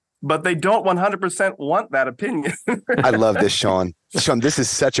opinion. But they don't 100% want that opinion. I love this, Sean. Sean, this is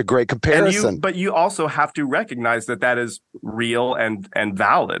such a great comparison. But you also have to recognize that is real and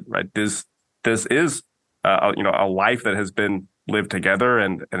valid, right? This is a life that has been lived together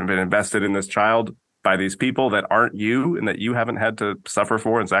and been invested in this child by these people that aren't you and that you haven't had to suffer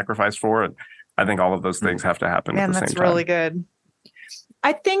for and sacrifice for. And I think all of those things have to happen at the same time. That's really good.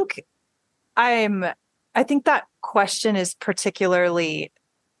 I think that question is particularly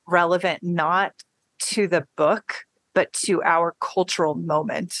relevant not to the book, but to our cultural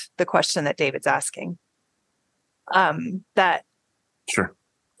moment, the question that David's asking. That sure.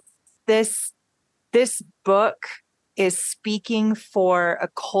 This book is speaking for a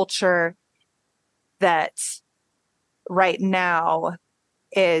culture that right now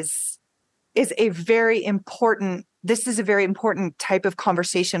is a very important, this is a very important type of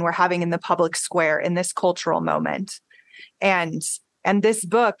conversation we're having in the public square in this cultural moment. And this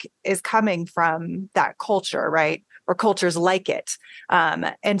book is coming from that culture, right? Or cultures like it.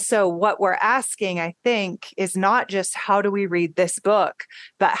 And so what we're asking, I think, is not just how do we read this book,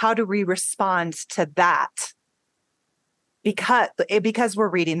 but how do we respond to that? Because we're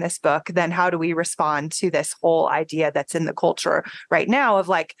reading this book, then how do we respond to this whole idea that's in the culture right now of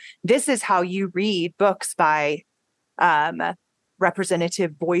like, this is how you read books by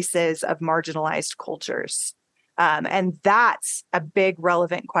representative voices of marginalized cultures. And that's a big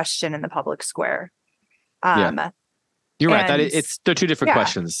relevant question in the public square. You're right. They're two different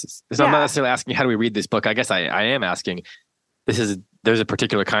questions. So I'm not necessarily asking how do we read this book. I guess I am asking, there's a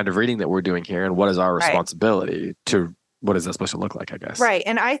particular kind of reading that we're doing here, and what is our responsibility to what is that supposed to look like, I guess? Right.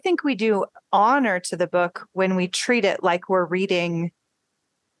 And I think we do honor to the book when we treat it like we're reading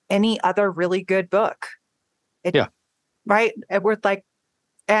any other really good book. Right. We're like,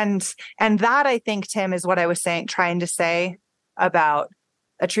 and that, I think, Tim, is what I was trying to say about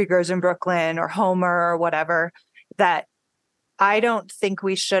A Tree Grows in Brooklyn or Homer or whatever, that I don't think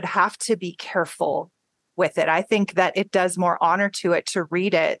we should have to be careful with it. I think that it does more honor to it to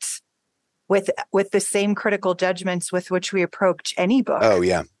read it with the same critical judgments with which we approach any book. Oh,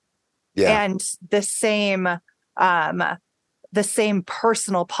 yeah. Yeah. And the same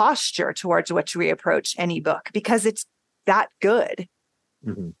personal posture towards which we approach any book, because it's that good.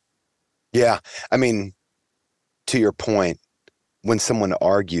 Mm-hmm. Yeah. I mean, to your point, when someone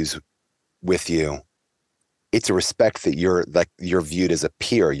argues with you, it's a respect that you're viewed as a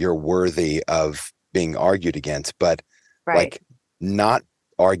peer. You're worthy of being argued against, but like not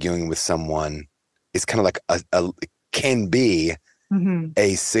arguing with someone is kind of like can be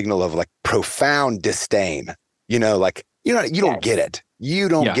a signal of like profound disdain. Like, you don't get it. You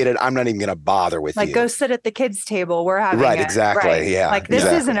don't Yeah. get it. I'm not even going to bother with Like, you. go sit at the kids' table. We're having Right, a- exactly. right. Yeah, Like, this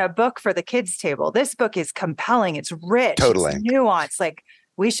exactly. isn't a book for the kids' table. This book is compelling. It's rich. Totally. It's nuanced. Like,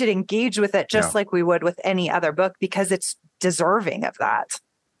 we should engage with it just Yeah. like we would with any other book because it's deserving of that.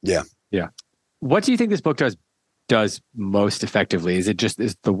 What do you think this book does most effectively? Is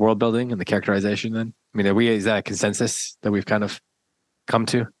the world building and the characterization then? I mean, is that a consensus that we've kind of come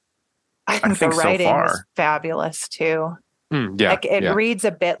to? I think think the so writing is far. fabulous too. Yeah. Like, it yeah. reads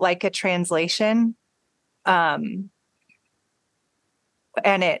a bit like a translation. And Like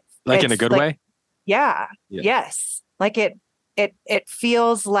in it's a good like- way? Yeah. Yeah. Yes. Like it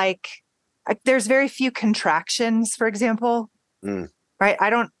feels like there's very few contractions, for example. Mm. Right. I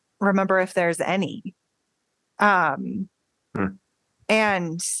don't remember if there's any. And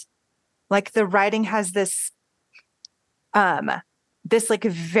like the writing has this like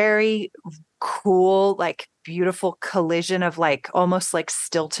very cool, like beautiful collision of like almost like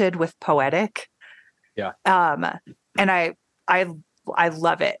stilted with poetic. Yeah. And I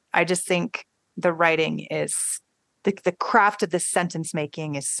love it. I just think the writing is the craft of the sentence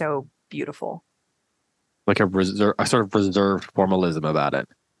making is so beautiful. Like a sort of reserved formalism about it.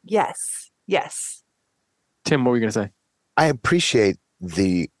 Yes. Yes. Tim, what were you going to say? I appreciate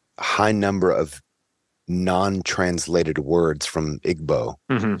the high number of non-translated words from Igbo.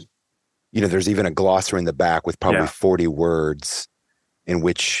 Mm-hmm. You know, there's even a glossary in the back with probably Yeah. 40 words in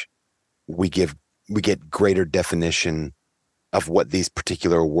which we get greater definition of what these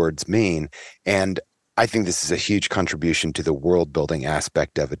particular words mean. And I think this is a huge contribution to the world building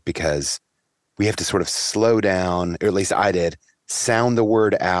aspect of it, because we have to sort of slow down, or at least I did, sound the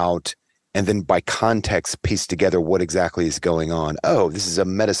word out, and then by context piece together what exactly is going on. Oh, this is a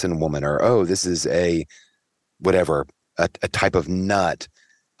medicine woman, or oh, this is a whatever, a type of nut.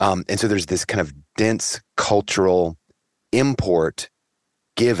 And so there's this kind of dense cultural import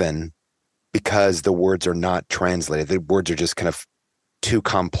given because the words are not translated. The words are just kind of too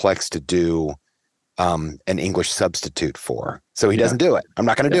complex to do an English substitute for. So he doesn't do it. I'm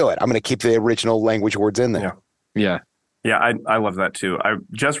not going to do it. I'm going to keep the original language words in there. Yeah. Yeah, I love that too. I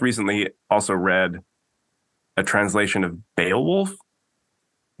just recently also read a translation of Beowulf,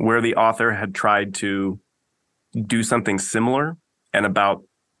 where the author had tried to do something similar, and about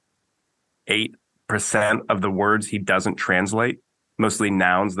 8% of the words he doesn't translate, mostly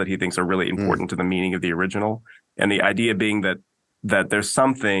nouns that he thinks are really important to the meaning of the original. And the idea being that there's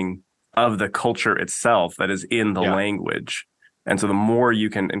something of the culture itself that is in the language. And so the more you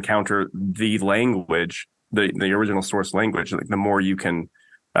can encounter the language, the original source language, like the more you can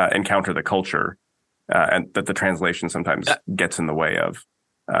encounter the culture, and that the translation sometimes gets in the way of.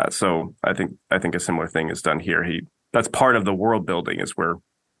 So I think a similar thing is done here. That's part of the world building, is where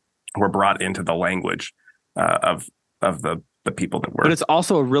we're brought into the language of the people that we're But it's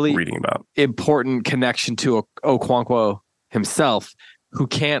also a really reading about. important connection to Okonkwo himself, who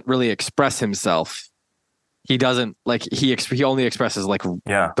can't really express himself. He doesn't like he only expresses like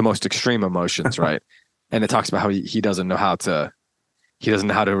the most extreme emotions, right? And it talks about how he doesn't know how to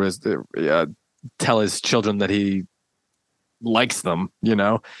tell his children that he likes them. You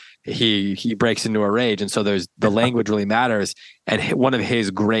know, he breaks into a rage, and so the language really matters. And one of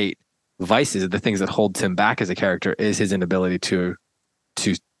his great vices, the things that hold Tim back as a character, is his inability to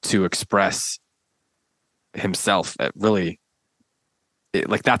express himself.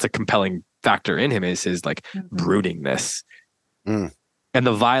 That's a compelling factor in him, is his like broodingness. And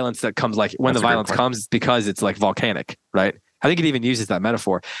the violence that comes, like when the violence comes, it's because it's like volcanic, right? I think it even uses that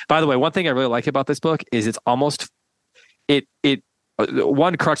metaphor. By the way, one thing I really like about this book is it's almost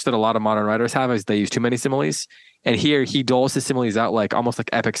one crutch that a lot of modern writers have is they use too many similes. And here he doles his similes out like almost like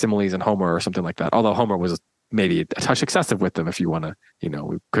epic similes in Homer or something like that. Although Homer was maybe a touch excessive with them, if you want to,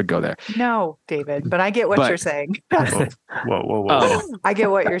 we could go there. No, David, but I get what you're saying. Whoa. I get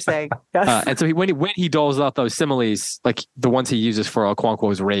what you're saying. Yes. And so when he doles out those similes, like the ones he uses for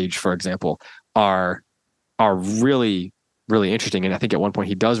Okonkwo's rage, for example, are really, really interesting. And I think at one point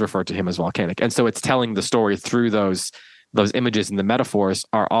he does refer to him as volcanic. And so it's telling the story through those images, and the metaphors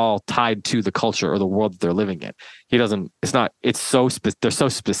are all tied to the culture or the world that they're living in. They're so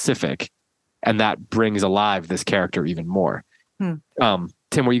specific, and that brings alive this character even more.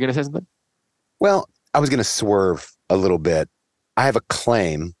 Tim, were you going to say something? Well, I was going to swerve a little bit. I have a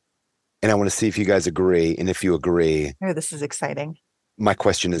claim, and I want to see if you guys agree. And if you agree, oh, this is exciting. My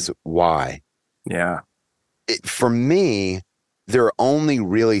question is why? Yeah. For me, there are only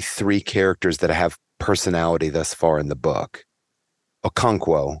really 3 characters that have personality thus far in the book.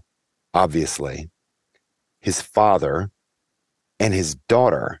 Okonkwo, obviously, his father, and his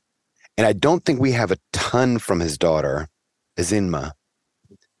daughter. And I don't think we have a ton from his daughter, Ezinma.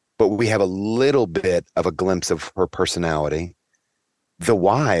 but we have a little bit of a glimpse of her personality. The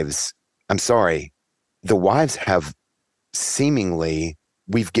wives, I'm sorry, the wives have seemingly,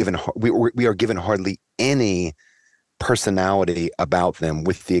 we are given hardly any personality about them,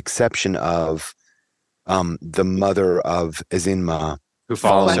 with the exception of the mother of Azinma, Who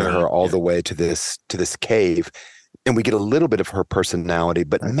follows following her all Yeah. the way to this cave, and we get a little bit of her personality.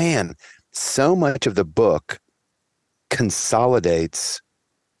 But man, so much of the book consolidates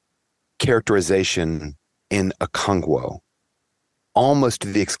characterization in Okonkwo, almost to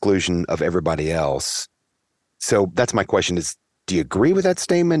the exclusion of everybody else. So that's my question: is, do you agree with that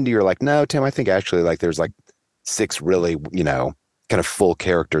statement? You're like, no, Tim, I think actually like there's like 6 really, kind of full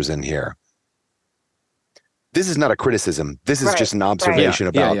characters in here. This is not a criticism. This is just an observation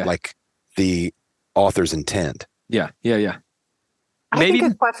about like the author's intent. Yeah. I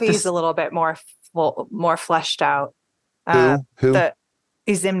think Akwefi is a little bit more fleshed out. Who? The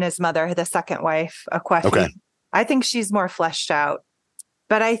Izimna's mother, the second wife, Akwefi. Okay. I think she's more fleshed out.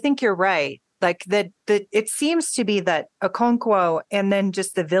 But I think you're right. Like it seems to be that Okonkwo and then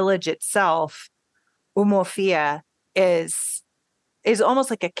just the village itself, Umuofia, is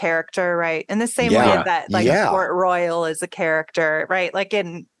almost like a character, right? In the same way that like Port Royal is a character, right? Like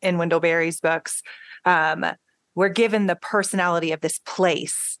in Wendell Berry's books, we're given the personality of this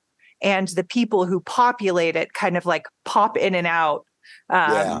place, and the people who populate it kind of like pop in and out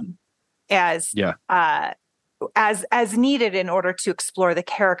as needed in order to explore the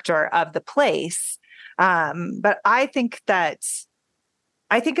character of the place. But I think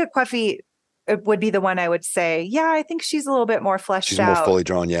Akwefi would be the one I would say, I think she's a little bit more fleshed out. She's more fully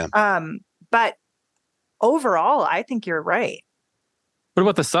drawn, But overall, I think you're right. What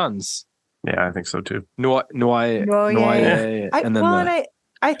about the sons? Yeah, I think so too. Nwai, and then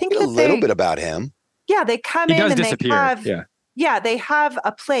I think a little bit about him. Yeah, they come he in does and disappear. they have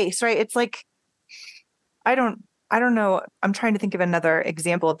a place, right? It's like I don't know. I'm trying to think of another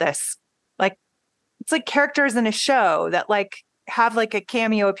example of this. Like it's like characters in a show that like have like a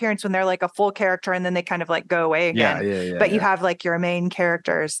cameo appearance when they're like a full character and then they kind of like go away again. But you have like your main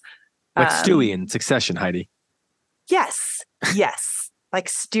characters. Like Stewie in Succession, Heidi. Yes. Like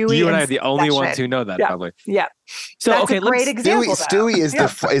Stewie. You and I are the only ones who know that, probably. Yeah. So that's a great example. Stewie is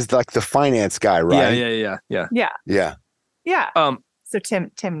like the finance guy, right? Yeah. So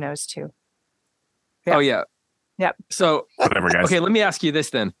Tim knows too. Yeah. Oh yeah. Yep. So whatever, guys. Okay, let me ask you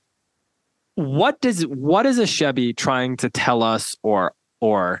this then. What is Ashebe trying to tell us, or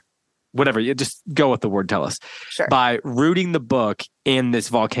whatever? You just go with the word "tell us" by rooting the book in this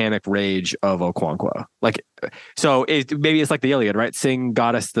volcanic rage of Okonkwo. Like, so maybe it's like the Iliad, right? Sing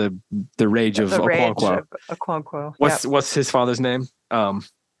goddess the rage of Okonkwo. Okonkwo. What's his father's name?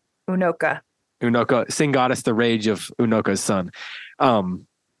 Unoka. Sing goddess the rage of Unoka's son.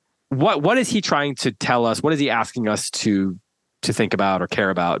 What is he trying to tell us? What is he asking us to think about or care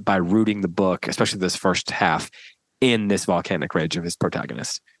about by rooting the book, especially this first half, in this volcanic rage of his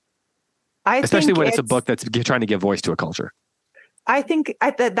protagonist? Especially when it's a book that's trying to give voice to a culture. I think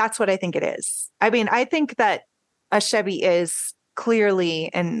that's what I think it is. I mean, I think that Ashebe is clearly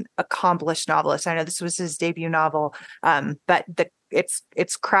an accomplished novelist. I know this was his debut novel, but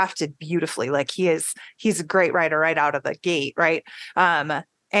it's crafted beautifully. Like he's a great writer right out of the gate, right? So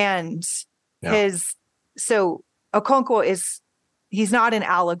Okonkwo he's not an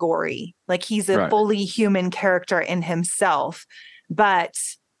allegory. Like he's a fully human character in himself, but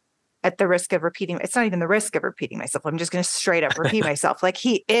at the risk of repeating, it's not even the risk of repeating myself. I'm just going to straight up repeat myself. Like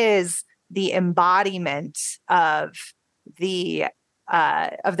he is the embodiment of the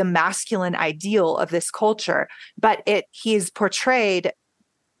masculine ideal of this culture, but he is portrayed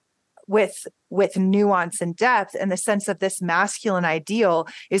with nuance and depth, and the sense of this masculine ideal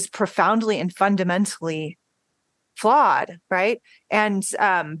is profoundly and fundamentally flawed, right? And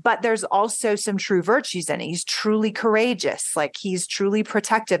but there's also some true virtues in it. He's truly courageous, like he's truly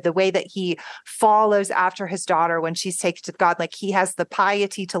protective. The way that he follows after his daughter when she's taken to God, like he has the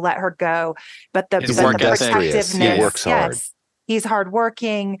piety to let her go, but the protectiveness. He works hard. Yes, he's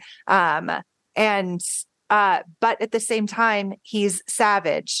hardworking, but at the same time, he's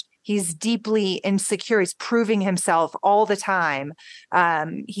savage. He's deeply insecure. He's proving himself all the time.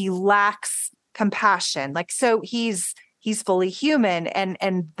 He lacks compassion. Like, so he's fully human.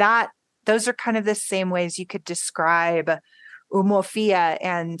 And those are kind of the same ways you could describe Umuofia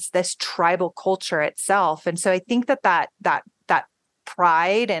and this tribal culture itself. And so I think that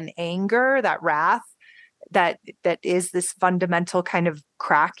pride and anger, that wrath, that is this fundamental kind of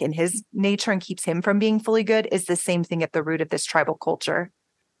crack in his nature and keeps him from being fully good, is the same thing at the root of this tribal culture.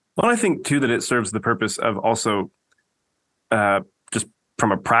 Well, I think too that it serves the purpose of also just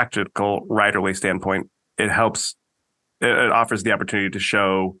from a practical writerly standpoint, it helps. It offers the opportunity to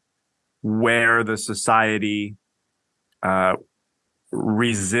show where the society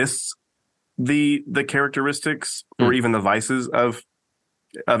resists the characteristics or even the vices of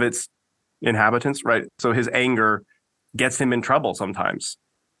its inhabitants, right? So his anger gets him in trouble sometimes.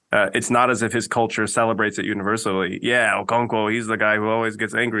 It's not as if his culture celebrates it universally. Yeah, Okonkwo, he's the guy who always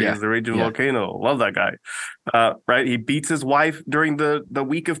gets angry. He's the raging volcano. Love that guy. Right? He beats his wife during the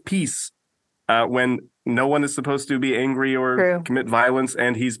week of peace when no one is supposed to be angry or commit violence,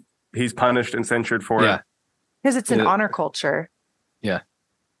 and he's punished and censured for it. Because it's an honor culture. Yeah.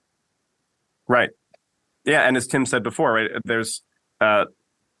 Right. Yeah, and as Tim said before, right, there's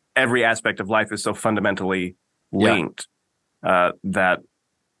every aspect of life is so fundamentally linked that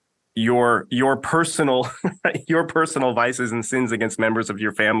your personal vices and sins against members of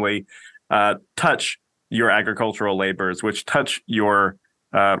your family touch your agricultural labors, which touch your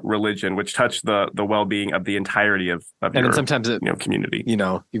religion, which touch the well-being of the entirety of and your then sometimes community.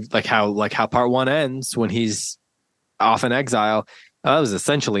 Like how part one ends when he's off in exile. That was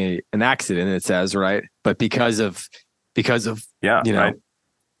essentially an accident, it says, right? But because of right.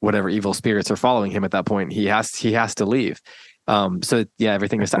 whatever evil spirits are following him at that point, he has to leave. So yeah,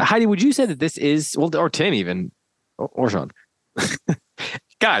 everything is. Heidi, would you say that this is, well, or Tim even, or Sean,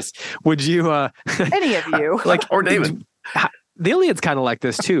 guys, would you any of you like, or David? The Iliad's kind of like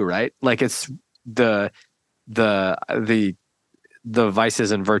this too, right? Like it's the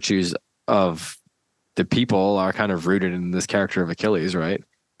vices and virtues of the people are kind of rooted in this character of Achilles, right?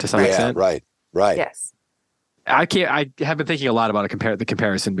 To some extent, right. Yes. I have been thinking a lot about the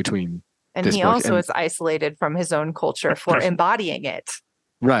comparison between. And he also is isolated from his own culture for embodying it.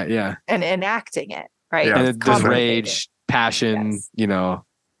 Right. Yeah. And enacting it. Right. Yeah. And there's rage, passion,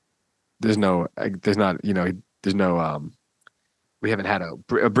 there's no, we haven't had a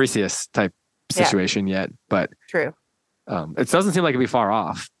Briseis type situation yet, but true. It doesn't seem like it'd be far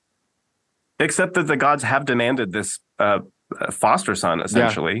off. Except that the gods have demanded this foster son,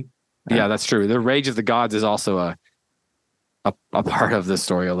 essentially. Yeah, that's true. The rage of the gods is also a part of this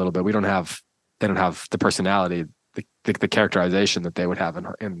story a little bit. They don't have the personality, the characterization that they would have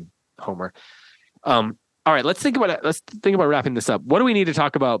in Homer. All right, let's think about wrapping this up. What do we need to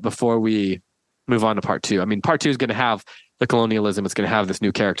talk about before we move on to part two? I mean, part two is going to have the colonialism. It's going to have this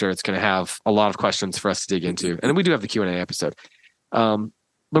new character. It's going to have a lot of questions for us to dig into, and then we do have the Q&A episode.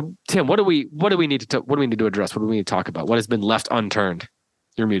 But Tim, what do we need to address? What do we need to talk about? What has been left unturned?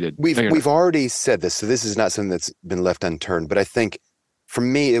 You're muted. We've already said this, so this is not something that's been left unturned. But I think for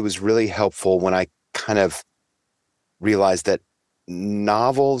me, it was really helpful when I kind of realized that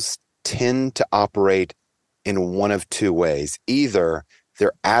novels tend to operate in one of two ways. Either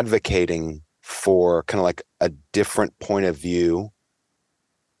they're advocating for kind of like a different point of view,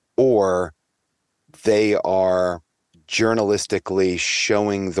 or they are journalistically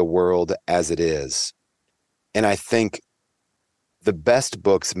showing the world as it is. And I think the best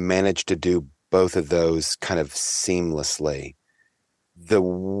books manage to do both of those kind of seamlessly.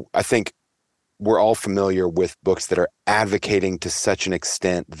 I think we're all familiar with books that are advocating to such an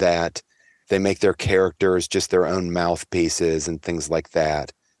extent that they make their characters just their own mouthpieces and things like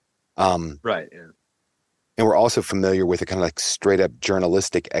that. Right. Yeah. And we're also familiar with a kind of like straight up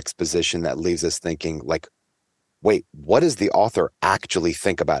journalistic exposition that leaves us thinking like, wait, what does the author actually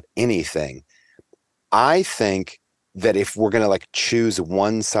think about anything? I think that if we're going to like choose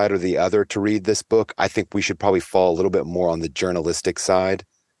one side or the other to read this book, I think we should probably fall a little bit more on the journalistic side.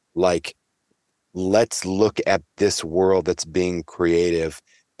 Like, let's look at this world that's being creative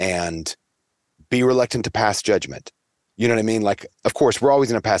and be reluctant to pass judgment. You know what I mean? Like, of course, we're always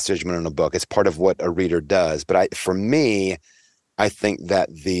going to pass judgment on a book. It's part of what a reader does. But for me, I think that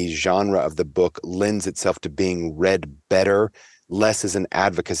the genre of the book lends itself to being read better, less as an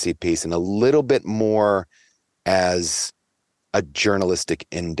advocacy piece and a little bit more as a journalistic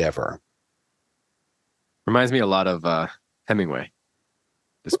endeavor. Reminds me a lot of Hemingway.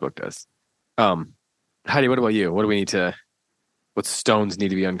 This book does. Heidi, what about you? What stones need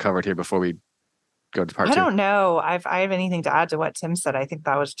to be uncovered here before we go to part two? I don't know. I have anything to add to what Tim said. I think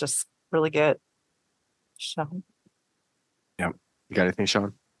that was just really good. Sean. Yeah. You got anything,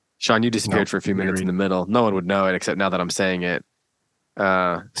 Sean? Sean, you disappeared for a few minutes in the middle. No one would know it except now that I'm saying it.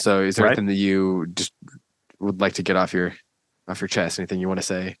 So is there anything that you just would like to get off your chest? Anything you want to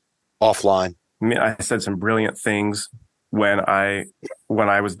say? Offline. I mean, I said some brilliant things when I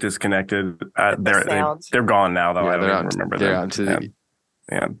was disconnected. They're gone now, though. Yeah, I don't even remember them. They're out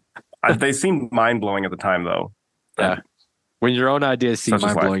into they seemed mind blowing at the time, though. Yeah. When your own ideas seem Such is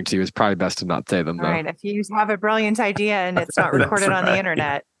life. mind-blowing to you, it's probably best to not say them, though. All right. If you have a brilliant idea and it's not recorded on the right.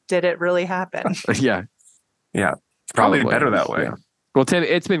 internet, did it really happen? Yeah. Yeah. It's probably better that way. Yeah. Well, Tim,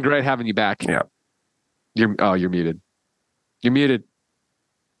 it's been great having you back. Yeah. You're muted. You're muted.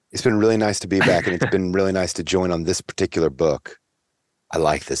 It's been really nice to be back, and it's been really nice to join on this particular book. I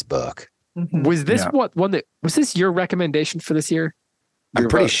like this book. Mhm. Was this was this your recommendation for this year? I'm Your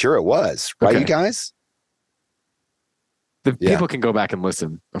pretty vote? sure it was, right, Okay. you guys? The Yeah. people can go back and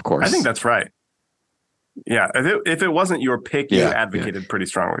listen, of course. I think that's right. Yeah. If it wasn't your pick, you Yeah. advocated pretty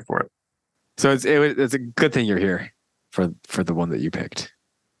strongly for it. so. It's a good thing you're here for the one that you picked.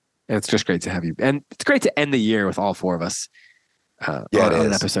 And it's just great to have you, and it's great to end the year with all four of us. Yeah, on it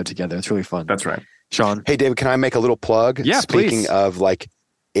an is. episode together. It's really fun. That's right. Sean. Hey, David, can I make a little plug? Yeah, Speaking please. of like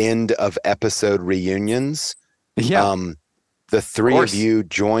end of episode reunions, Yeah. the three course. of you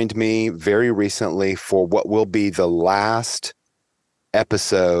joined me very recently for what will be the last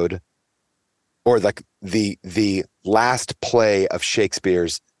episode, or like the last play of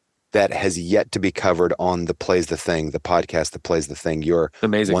Shakespeare's that has yet to be covered on the Plays the Thing, the podcast that plays the thing, your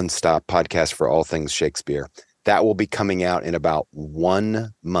Amazing. one-stop podcast for all things Shakespeare. That will be coming out in about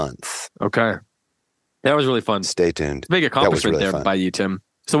 1 month. Okay. That was really fun. Stay tuned. Big accomplishment really there fun. by you, Tim.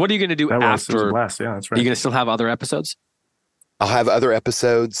 So what are you going to do That was a after? blast. Yeah, that's Are right. you going to still have other episodes? I'll have other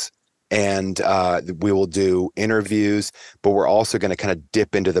episodes, and we will do interviews, but we're also going to kind of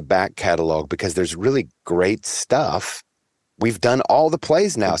dip into the back catalog because there's really great stuff. We've done all the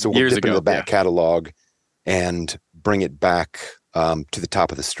plays now, so we'll Years dip into ago, the back catalog and bring it back to the top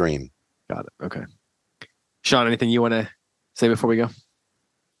of the stream. Got it. Okay. Sean, anything you want to say before we go?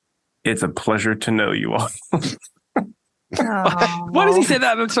 It's a pleasure to know you all. Why does he say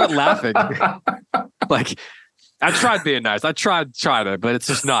that and then start laughing? Like, I tried being nice. I tried it, but it's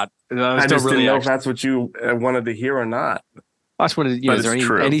just not. I just didn't know if that's what you wanted to hear or not. I just wanted. But Is there it's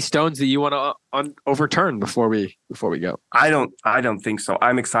true. any stones that you want to overturn before we go? I don't think so.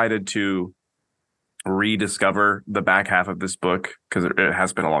 I'm excited to rediscover the back half of this book because it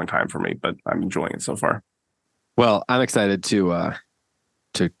has been a long time for me, but I'm enjoying it so far. Well, I'm excited to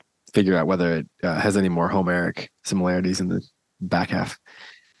figure out whether it has any more Homeric similarities in the back half.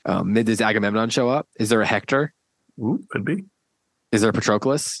 Does Agamemnon show up? Is there a Hector? Ooh, could be. Is there a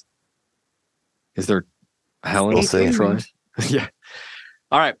Patroclus? Is there Helen? We'll see. Troy? Yeah.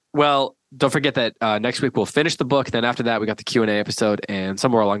 All right. Well, don't forget that next week we'll finish the book. Then after that, we got the Q&A episode, and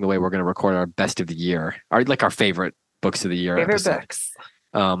somewhere along the way, we're going to record our best of the year, our favorite books of the year. Favorite episode.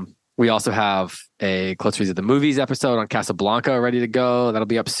 books. We also have a Close Reads of the Movies episode on Casablanca ready to go. That'll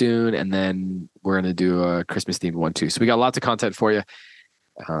be up soon. And then we're going to do a Christmas themed one too. So we got lots of content for you.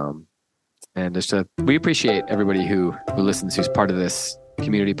 And just we appreciate everybody who listens, who's part of this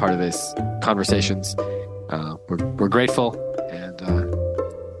community, part of this conversations. We're grateful and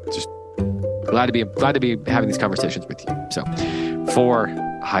just glad to be having these conversations with you. So for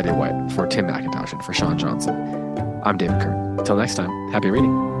Heidi White, for Tim McIntosh, and for Sean Johnson, I'm David Kern. Until next time, happy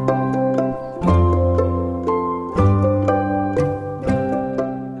reading.